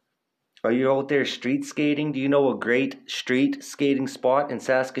mean? Are you out there street skating? Do you know a great street skating spot in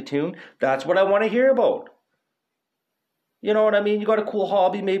Saskatoon? That's what I want to hear about. You know what I mean? You got a cool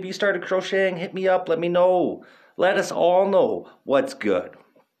hobby. Maybe you started crocheting. Hit me up. Let me know. Let us all know what's good.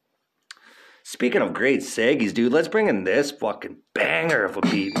 Speaking of great seggies, dude, let's bring in this fucking banger of a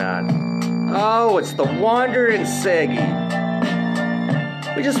beat, man. Oh, it's the Wandering Seggy.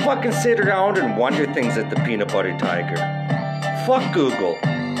 We just fucking sit around and wonder things at the Peanut Butter Tiger. Fuck Google.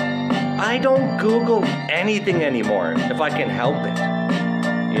 I don't Google anything anymore if I can help it.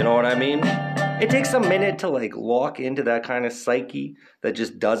 You know what I mean? It takes a minute to like lock into that kind of psyche that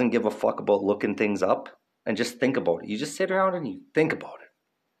just doesn't give a fuck about looking things up and just think about it. You just sit around and you think about it.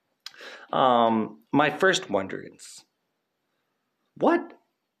 My first wonderings. What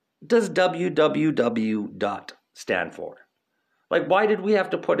does www dot stand for? Like, why did we have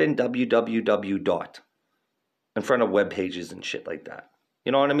to put in www dot in front of web pages and shit like that?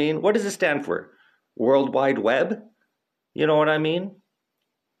 You know what I mean? What does it stand for? World Wide Web? You know what I mean?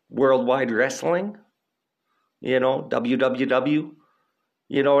 Worldwide Wrestling? You know, www?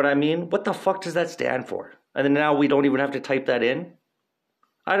 You know what I mean? What the fuck does that stand for? And then now we don't even have to type that in?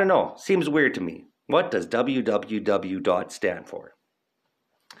 I don't know. Seems weird to me. What does www dot stand for?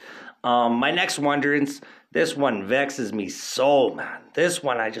 My next wonderings, this one vexes me so, man. This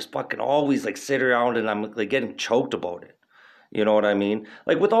one I just fucking always like sit around and I'm like getting choked about it. You know what I mean?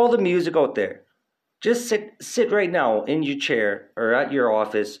 Like with all the music out there, just sit right now in your chair or at your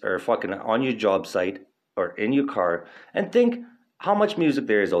office or fucking on your job site or in your car and think how much music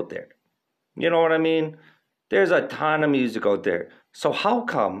there is out there. You know what I mean? There's a ton of music out there. So how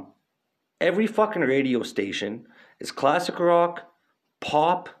come every fucking radio station is classic rock,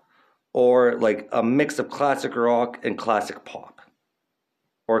 pop, or like a mix of classic rock and classic pop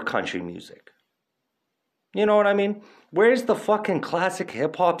or country music? You know what I mean? Where's the fucking classic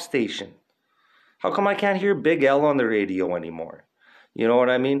hip hop station? How come I can't hear Big L on the radio anymore? You know what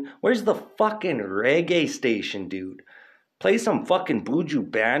I mean? Where's the fucking reggae station, dude? Play some fucking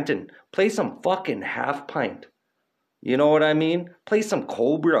Buju Banton. Play some fucking Half Pint. You know what I mean? Play some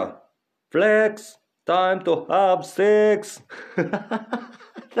Cobra. Flex, time to have sex.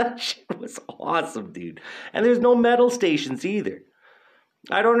 That shit was awesome, dude. And there's no metal stations either.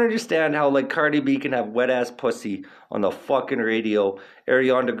 I don't understand how like Cardi B can have wet ass pussy on the fucking radio.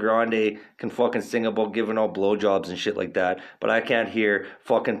 Ariana Grande can fucking sing about giving out blowjobs and shit like that. But I can't hear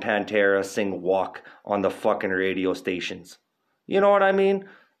fucking Pantera sing Walk on the fucking radio stations. You know what I mean?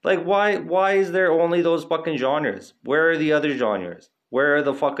 Like why is there only those fucking genres? Where are the other genres? Where are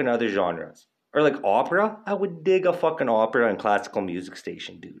the fucking other genres? Or like opera? I would dig a fucking opera and classical music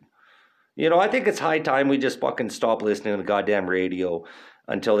station, dude. You know, I think it's high time we just fucking stop listening to the goddamn radio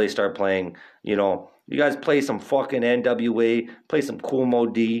until they start playing, you know. You guys play some fucking NWA, play some Kool Moe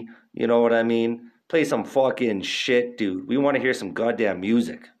Dee, you know what I mean? Play some fucking shit, dude. We want to hear some goddamn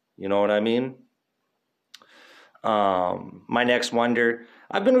music, you know what I mean? My next wonder,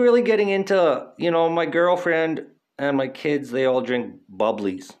 I've been really getting into, you know, my girlfriend and my kids, they all drink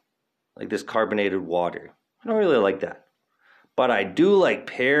bubblies, like this carbonated water. I don't really like that. But I do like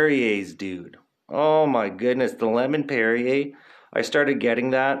Perrier's, dude. Oh my goodness, the lemon Perrier. I started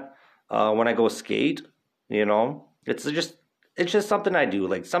getting that when I go skate, you know. It's just something I do.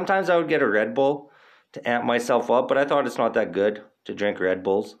 Like sometimes I would get a Red Bull to amp myself up, but I thought it's not that good to drink Red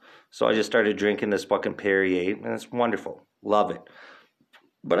Bulls. So I just started drinking this fucking Perrier, and it's wonderful. Love it.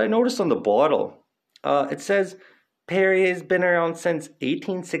 But I noticed on the bottle, it says Perrier's been around since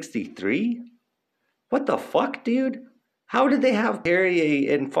 1863? What the fuck, dude? How did they have Perrier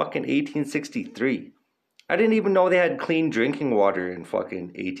in fucking 1863? I didn't even know they had clean drinking water in fucking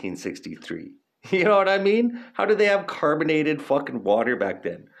 1863. You know what I mean? How did they have carbonated fucking water back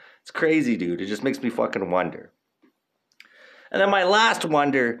then? It's crazy, dude. It just makes me fucking wonder. And then my last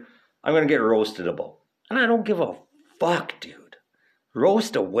wonder, I'm going to get roasted about. And I don't give a fuck, dude.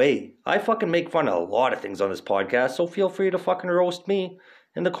 Roast away. I fucking make fun of a lot of things on this podcast, so feel free to fucking roast me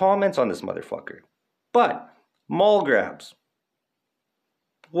in the comments on this motherfucker. But mall grabs.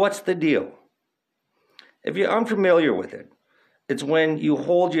 What's the deal? If you're unfamiliar with it, it's when you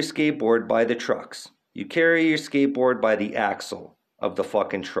hold your skateboard by the trucks. You carry your skateboard by the axle of the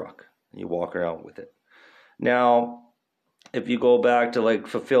fucking truck. And you walk around with it. Now, if you go back to like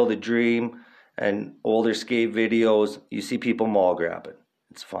Fulfill the Dream and older skate videos, you see people mall grabbing.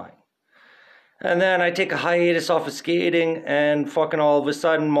 It's fine. And then I take a hiatus off of skating and fucking all of a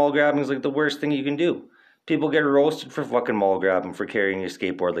sudden mall grabbing is like the worst thing you can do. People get roasted for fucking mall grabbing for carrying your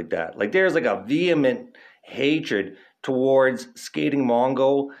skateboard like that. Like there's like a vehement hatred towards skating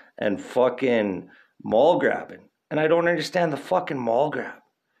Mongo and fucking mall grabbing. And I don't understand the fucking mall grab.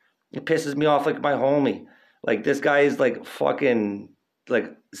 It pisses me off like my homie. Like this guy is like fucking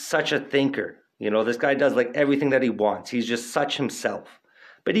like such a thinker. You know, this guy does like everything that he wants. He's just such himself.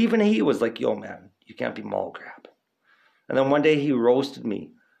 But even he was like, yo man, you can't be mall grabbing. And then one day he roasted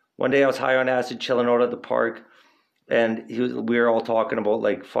me. One day I was high on acid chilling out at the park. And we were all talking about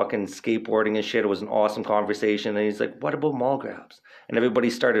like fucking skateboarding and shit. It was an awesome conversation. And he's like, what about mall grabs? And everybody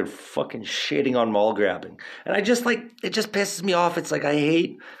started fucking shitting on mall grabbing. And I just like, it just pisses me off. It's like I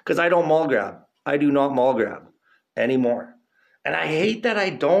hate, because I don't mall grab. I do not mall grab anymore. And I hate that I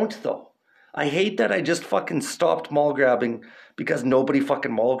don't though. I hate that I just fucking stopped mall grabbing because nobody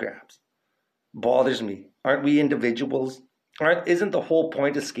fucking mall grabs. Bothers me. Aren't we individuals? Isn't the whole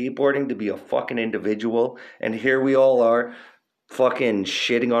point of skateboarding to be a fucking individual? And here we all are fucking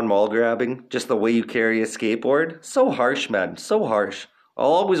shitting on mall grabbing just the way you carry a skateboard. So harsh, man. So harsh.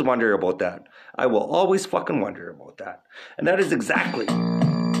 I'll always wonder about that. I will always fucking wonder about that. And that is exactly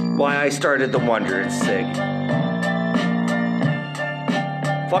why I started the Wonderances Sig.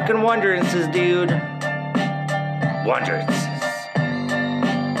 Fucking Wonderances, dude. Wonderances.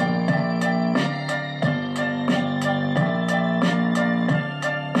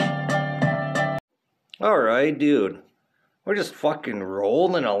 Alright, dude. We're just fucking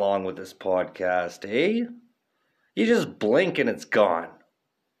rolling along with this podcast, eh? You just blink and it's gone.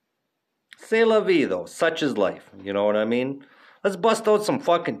 C'est la vie, though. Such is life. You know what I mean? Let's bust out some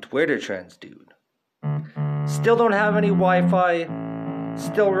fucking Twitter trends, dude. Still don't have any Wi-Fi.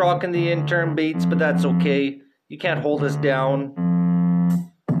 Still rocking the intern beats, but that's okay. You can't hold us down.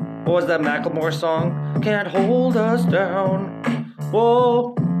 What was that Macklemore song? Can't hold us down.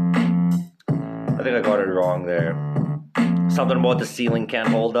 Whoa. I think I got it wrong there. Something about the ceiling can't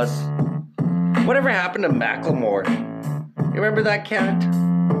hold us. Whatever happened to Macklemore? You remember that cat?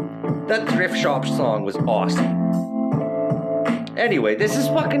 That thrift shop song was awesome. Anyway, this is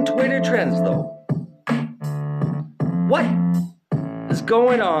fucking Twitter trends though. What is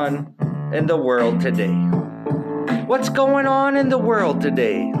going on in the world today? What's going on in the world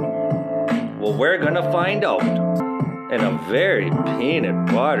today? Well, we're gonna find out in a very peanut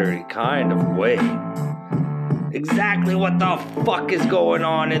buttery kind of way. Exactly what the fuck is going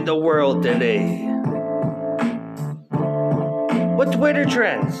on in the world today? What Twitter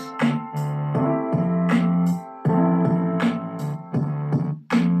trends?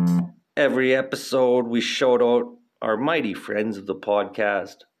 Every episode we showed out our mighty friends of the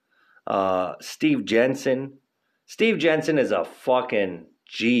podcast. Steve Jensen. Steve Jensen is a fucking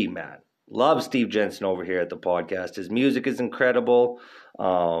G, man. Love Steve Jensen over here at the podcast. His music is incredible.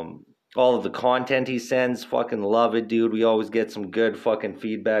 All of the content he sends, fucking love it, dude. We always get some good fucking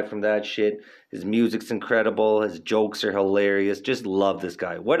feedback from that shit. His music's incredible. His jokes are hilarious. Just love this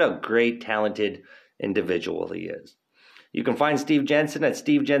guy. What a great, talented individual he is. You can find Steve Jensen at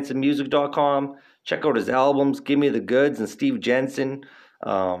stevejensenmusic.com. Check out his albums, Give Me the Goods and Steve Jensen.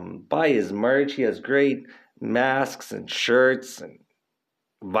 Buy his merch. He has great masks and shirts and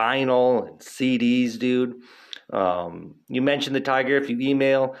vinyl and CDs, dude. You mentioned the Tiger. If you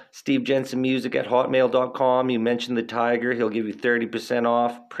email stevejensenmusic@hotmail.com, you mention the Tiger, he'll give you 30%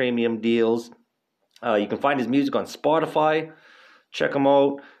 off premium deals. You can find his music on Spotify. Check him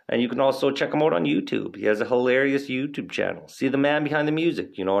out. And you can also check him out on YouTube. He has a hilarious YouTube channel. See the man behind the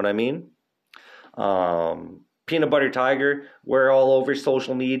music. You know what I mean? Peanut Butter Tiger. We're all over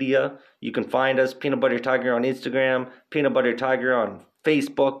social media. You can find us, Peanut Butter Tiger, on Instagram. Peanut Butter Tiger on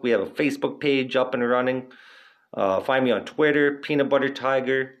Facebook. We have a Facebook page up and running. Find me on Twitter, Peanut Butter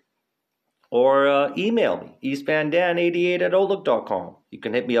Tiger. Or email me, eastvandan88@outlook.com. You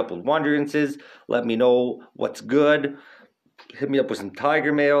can hit me up with Wonderances. Let me know what's good. Hit me up with some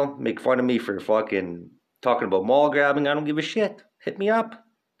Tiger mail. Make fun of me for fucking talking about mall grabbing. I don't give a shit. Hit me up.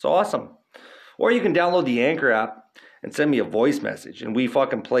 It's awesome. Or you can download the Anchor app and send me a voice message. And we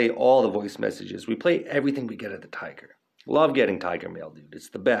fucking play all the voice messages. We play everything we get at the Tiger. Love getting Tiger mail, dude. It's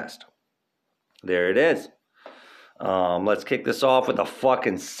the best. There it is. Let's kick this off with a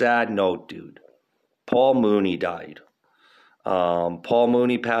fucking sad note, dude. Paul Mooney died. Paul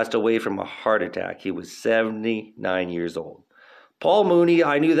Mooney passed away from a heart attack. He was 79 years old. Paul Mooney,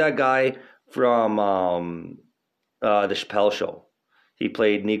 I knew that guy from the Chappelle Show. He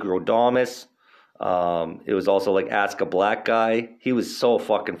played Negro Damas. It was also like Ask a Black Guy. He was so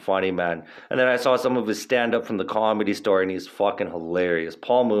fucking funny, man. And then I saw some of his stand-up from the Comedy Store, and he's fucking hilarious.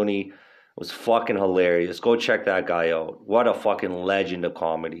 Paul Mooney was fucking hilarious. Go check that guy out. What a fucking legend of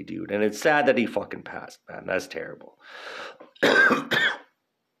comedy, dude. And it's sad that he fucking passed, man. That's terrible.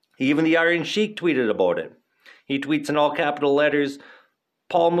 Even the Iron Sheik tweeted about it. He tweets in all capital letters,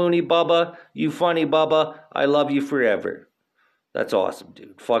 Paul Mooney, Bubba, you funny Bubba, I love you forever. That's awesome,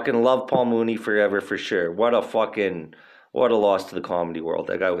 dude. Fucking love Paul Mooney forever for sure. What a loss to the comedy world.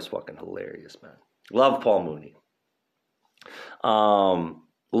 That guy was fucking hilarious, man. Love Paul Mooney.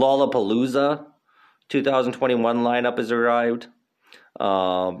 Lollapalooza 2021 lineup has arrived.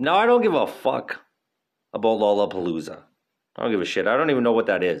 Now I don't give a fuck about Lollapalooza. I don't give a shit. I don't even know what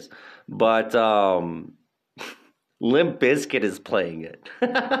that is. But Limp Bizkit is playing it.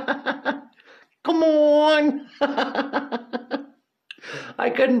 Come on. I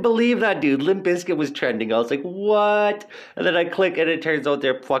couldn't believe that, dude. Limp Bizkit was trending. I was like, what? And then I click and it turns out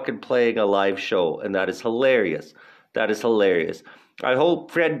they're fucking playing a live show. And that is hilarious. That is hilarious. I hope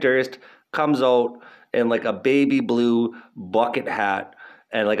Fred Durst comes out in like a baby blue bucket hat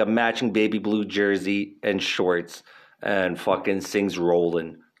and like a matching baby blue jersey and shorts and fucking sings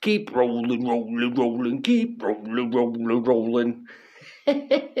Rollin'. Keep rolling, rolling, rolling, keep rolling, rolling, rolling.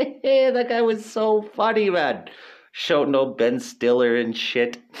 That guy was so funny, man. Shouting out Ben Stiller and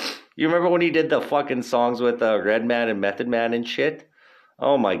shit. You remember when he did the fucking songs with Redman and Method Man and shit?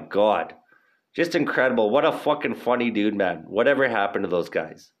 Oh my god. Just incredible. What a fucking funny dude, man. Whatever happened to those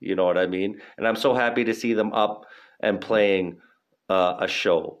guys? You know what I mean? And I'm so happy to see them up and playing a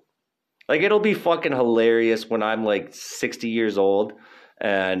show. Like, it'll be fucking hilarious when I'm like 60 years old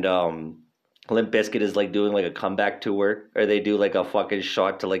and Limp Bizkit is like doing like a comeback tour, or they do like a fucking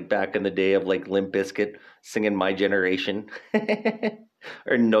shot to like back in the day of like Limp Bizkit singing My Generation.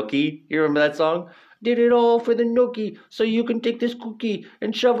 Or Nookie. You remember that song? Did it all for the nookie, so you can take this cookie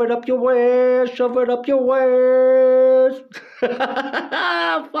and shove it up your wares, shove it up your wares.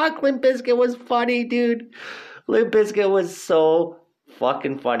 Fuck, Limp Bizkit was funny, dude. Limp Bizkit was so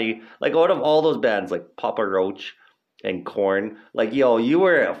fucking funny. Like, out of all those bands, like Papa Roach and Korn, like, yo, you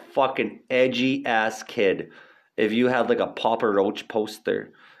were a fucking edgy ass kid if you had like a Papa Roach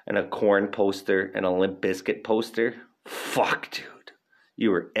poster and a Korn poster and a Limp Bizkit poster. Fuck, dude. You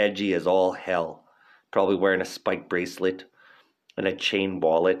were edgy as all hell. Probably wearing a spike bracelet and a chain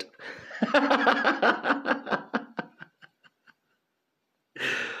wallet.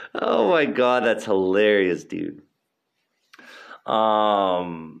 Oh my god, that's hilarious, dude.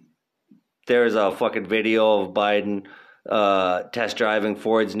 There's a fucking video of Biden test driving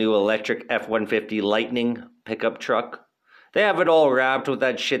Ford's new electric F-150 Lightning pickup truck. They have it all wrapped with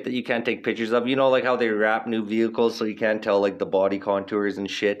that shit that you can't take pictures of. You know, like how they wrap new vehicles so you can't tell like the body contours and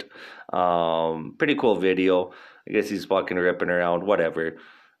shit. Pretty cool video. I guess he's fucking ripping around, whatever.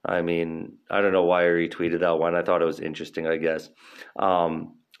 I mean, I don't know why I retweeted that one. I thought it was interesting, I guess.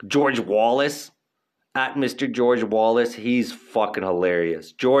 George Wallace, at Mr. George Wallace, he's fucking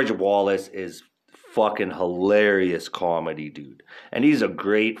hilarious. George Wallace is fucking hilarious comedy, dude. And he's a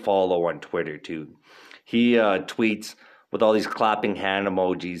great follow on Twitter, too. He tweets with all these clapping hand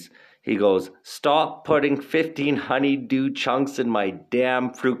emojis. He goes, "Stop putting 15 honeydew chunks in my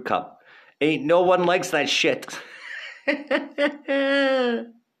damn fruit cup. Ain't no one likes that shit."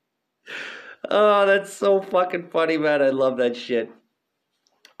 Oh, that's so fucking funny, man. I love that shit.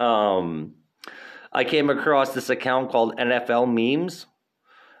 I came across this account called NFL Memes,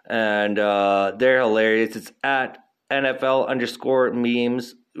 and they're hilarious. It's at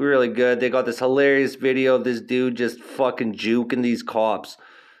NFL_memes. Really good. They got this hilarious video of this dude just fucking juking these cops.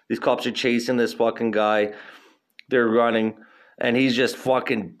 These cops are chasing this fucking guy. They're running, and he's just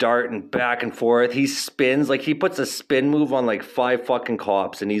fucking darting back and forth. He spins, like he puts a spin move on like 5 fucking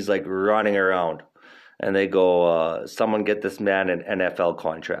cops, and he's like running around. And they go, someone get this man an NFL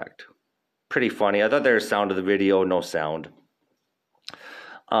contract. Pretty funny. I thought there was sound of the video, no sound.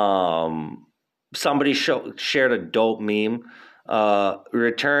 Somebody shared a dope meme.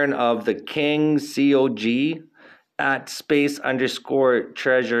 Return of the King COG at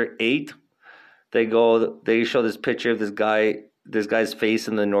space_treasure8. They show this picture of this guy's face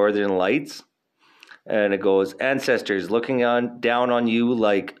in the Northern Lights, and it goes, "Ancestors looking down on you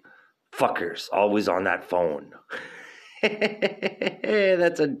like fuckers, always on that phone."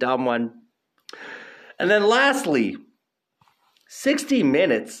 That's a dumb one. And then lastly, 60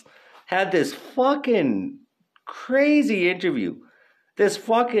 Minutes had this fucking crazy interview. This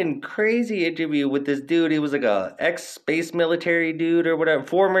fucking crazy interview with this dude. He was like a ex-space military dude or whatever.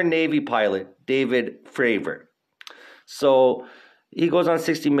 Former Navy pilot, David Fravor. So he goes on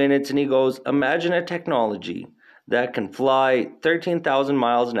 60 Minutes and he goes, "Imagine a technology that can fly 13,000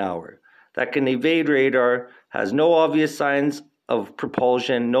 miles an hour, that can evade radar, has no obvious signs of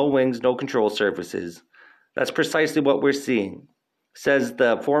propulsion, no wings, no control surfaces. That's precisely what we're seeing," says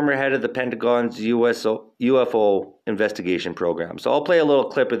the former head of the Pentagon's UFO investigation program. So I'll play a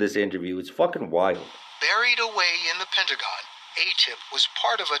little clip of this interview. It's fucking wild. Buried away in the Pentagon, ATIP was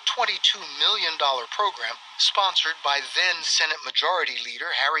part of a $22 million program sponsored by then Senate Majority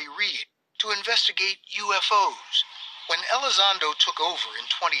Leader Harry Reid to investigate UFOs. When Elizondo took over in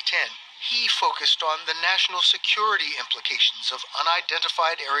 2010, he focused on the national security implications of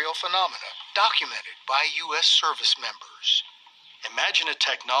unidentified aerial phenomena documented by U.S. service members. Imagine a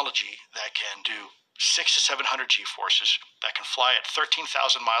technology that can do 600 to 700 G-forces, that can fly at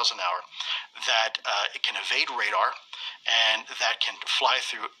 13,000 miles an hour, that it can evade radar, and that can fly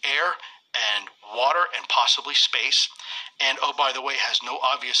through air and water and possibly space. And, oh, by the way, has no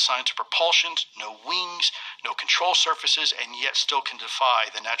obvious signs of propulsion, no wings, no control surfaces, and yet still can defy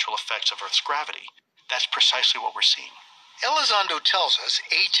the natural effects of Earth's gravity. That's precisely what we're seeing. Elizondo tells us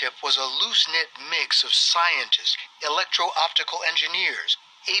ATIP was a loose-knit mix of scientists, electro-optical engineers,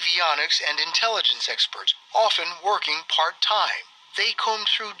 avionics, and intelligence experts, often working part-time. They combed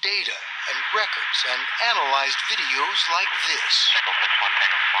through data and records and analyzed videos like this.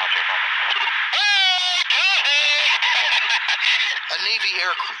 A Navy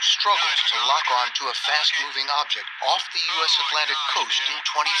aircrew struggles to lock on to a fast-moving object off the U.S. Atlantic coast in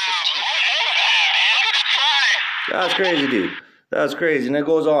 2015. That's crazy, dude. That's crazy. And it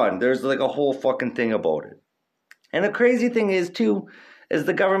goes on. There's like a whole fucking thing about it. And the crazy thing is, too, is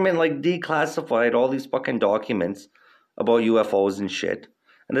the government like declassified all these fucking documents about UFOs and shit.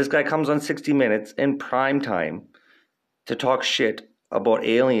 And this guy comes on 60 Minutes in prime time to talk shit about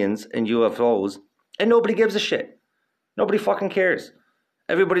aliens and UFOs. And nobody gives a shit. Nobody fucking cares.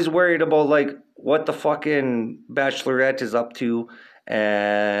 Everybody's worried about like what the fucking Bachelorette is up to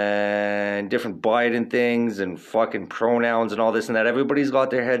and different Biden things and fucking pronouns and all this and that. Everybody's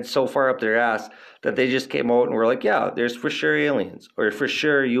got their head so far up their ass that they just came out and were like, yeah, there's for sure aliens or for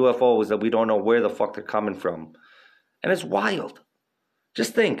sure UFOs that we don't know where the fuck they're coming from. And it's wild.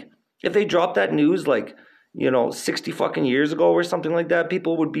 Just think, if they dropped that news like, 60 fucking years ago or something like that,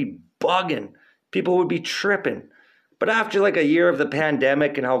 people would be bugging. People would be tripping. But after like a year of the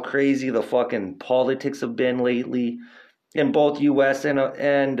pandemic and how crazy the fucking politics have been lately in both US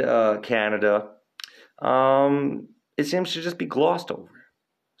and Canada, it seems to just be glossed over.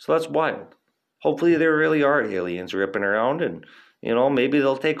 So that's wild. Hopefully there really are aliens ripping around and, maybe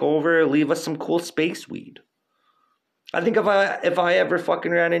they'll take over, leave us some cool space weed. I think if I ever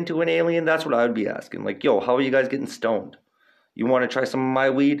fucking ran into an alien, that's what I would be asking. Like, yo, how are you guys getting stoned? You want to try some of my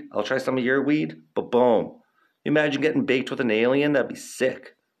weed? I'll try some of your weed. But boom. You imagine getting baked with an alien? That'd be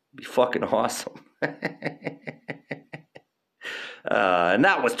sick. It'd be fucking awesome. And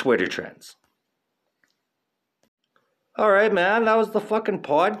that was Twitter Trends. All right, man. That was the fucking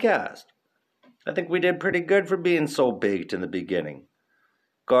podcast. I think we did pretty good for being so baked in the beginning.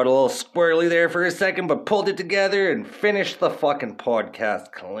 Got a little squirrely there for a second, but pulled it together and finished the fucking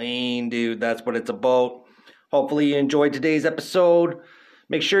podcast clean, dude. That's what it's about. Hopefully you enjoyed today's episode.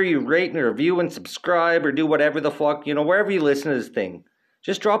 Make sure you rate and review and subscribe or do whatever the fuck, wherever you listen to this thing.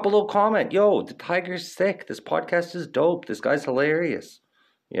 Just drop a little comment. Yo, the Tiger's sick. This podcast is dope. This guy's hilarious.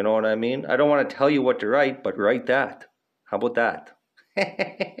 You know what I mean? I don't want to tell you what to write, but write that. How about that?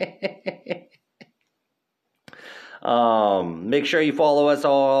 Make sure you follow us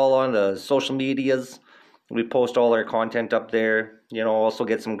all on the social medias. We post all our content up there. Also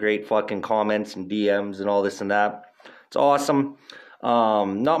get some great fucking comments and DMs and all this and that. It's awesome.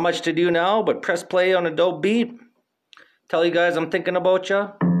 Not much to do now, but press play on a dope beat. Tell you guys I'm thinking about you.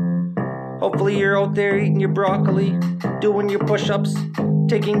 Hopefully you're out there eating your broccoli, doing your push-ups,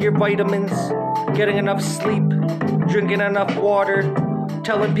 taking your vitamins, getting enough sleep, drinking enough water,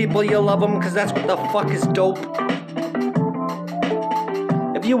 telling people you love them because that's what the fuck is dope.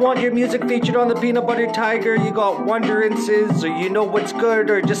 If you want your music featured on the Peanut Butter Tiger, you got Wonderances, or you know what's good,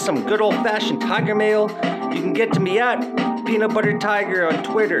 or just some good old-fashioned Tiger Mail, you can get to me at Peanut Butter Tiger on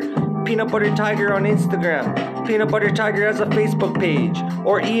Twitter, Peanut Butter Tiger on Instagram, Peanut Butter Tiger has a Facebook page,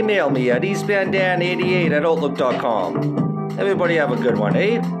 or email me at eastvandan88@outlook.com. Everybody have a good one,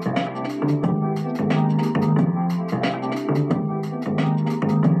 eh?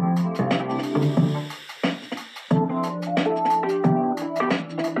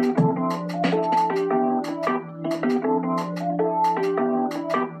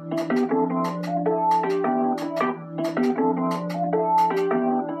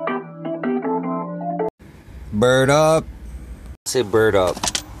 Bird up. Say bird up.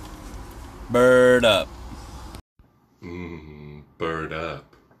 Bird up. Bird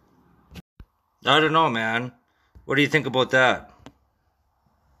up. I don't know, man. What do you think about that?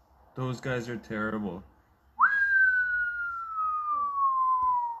 Those guys are terrible.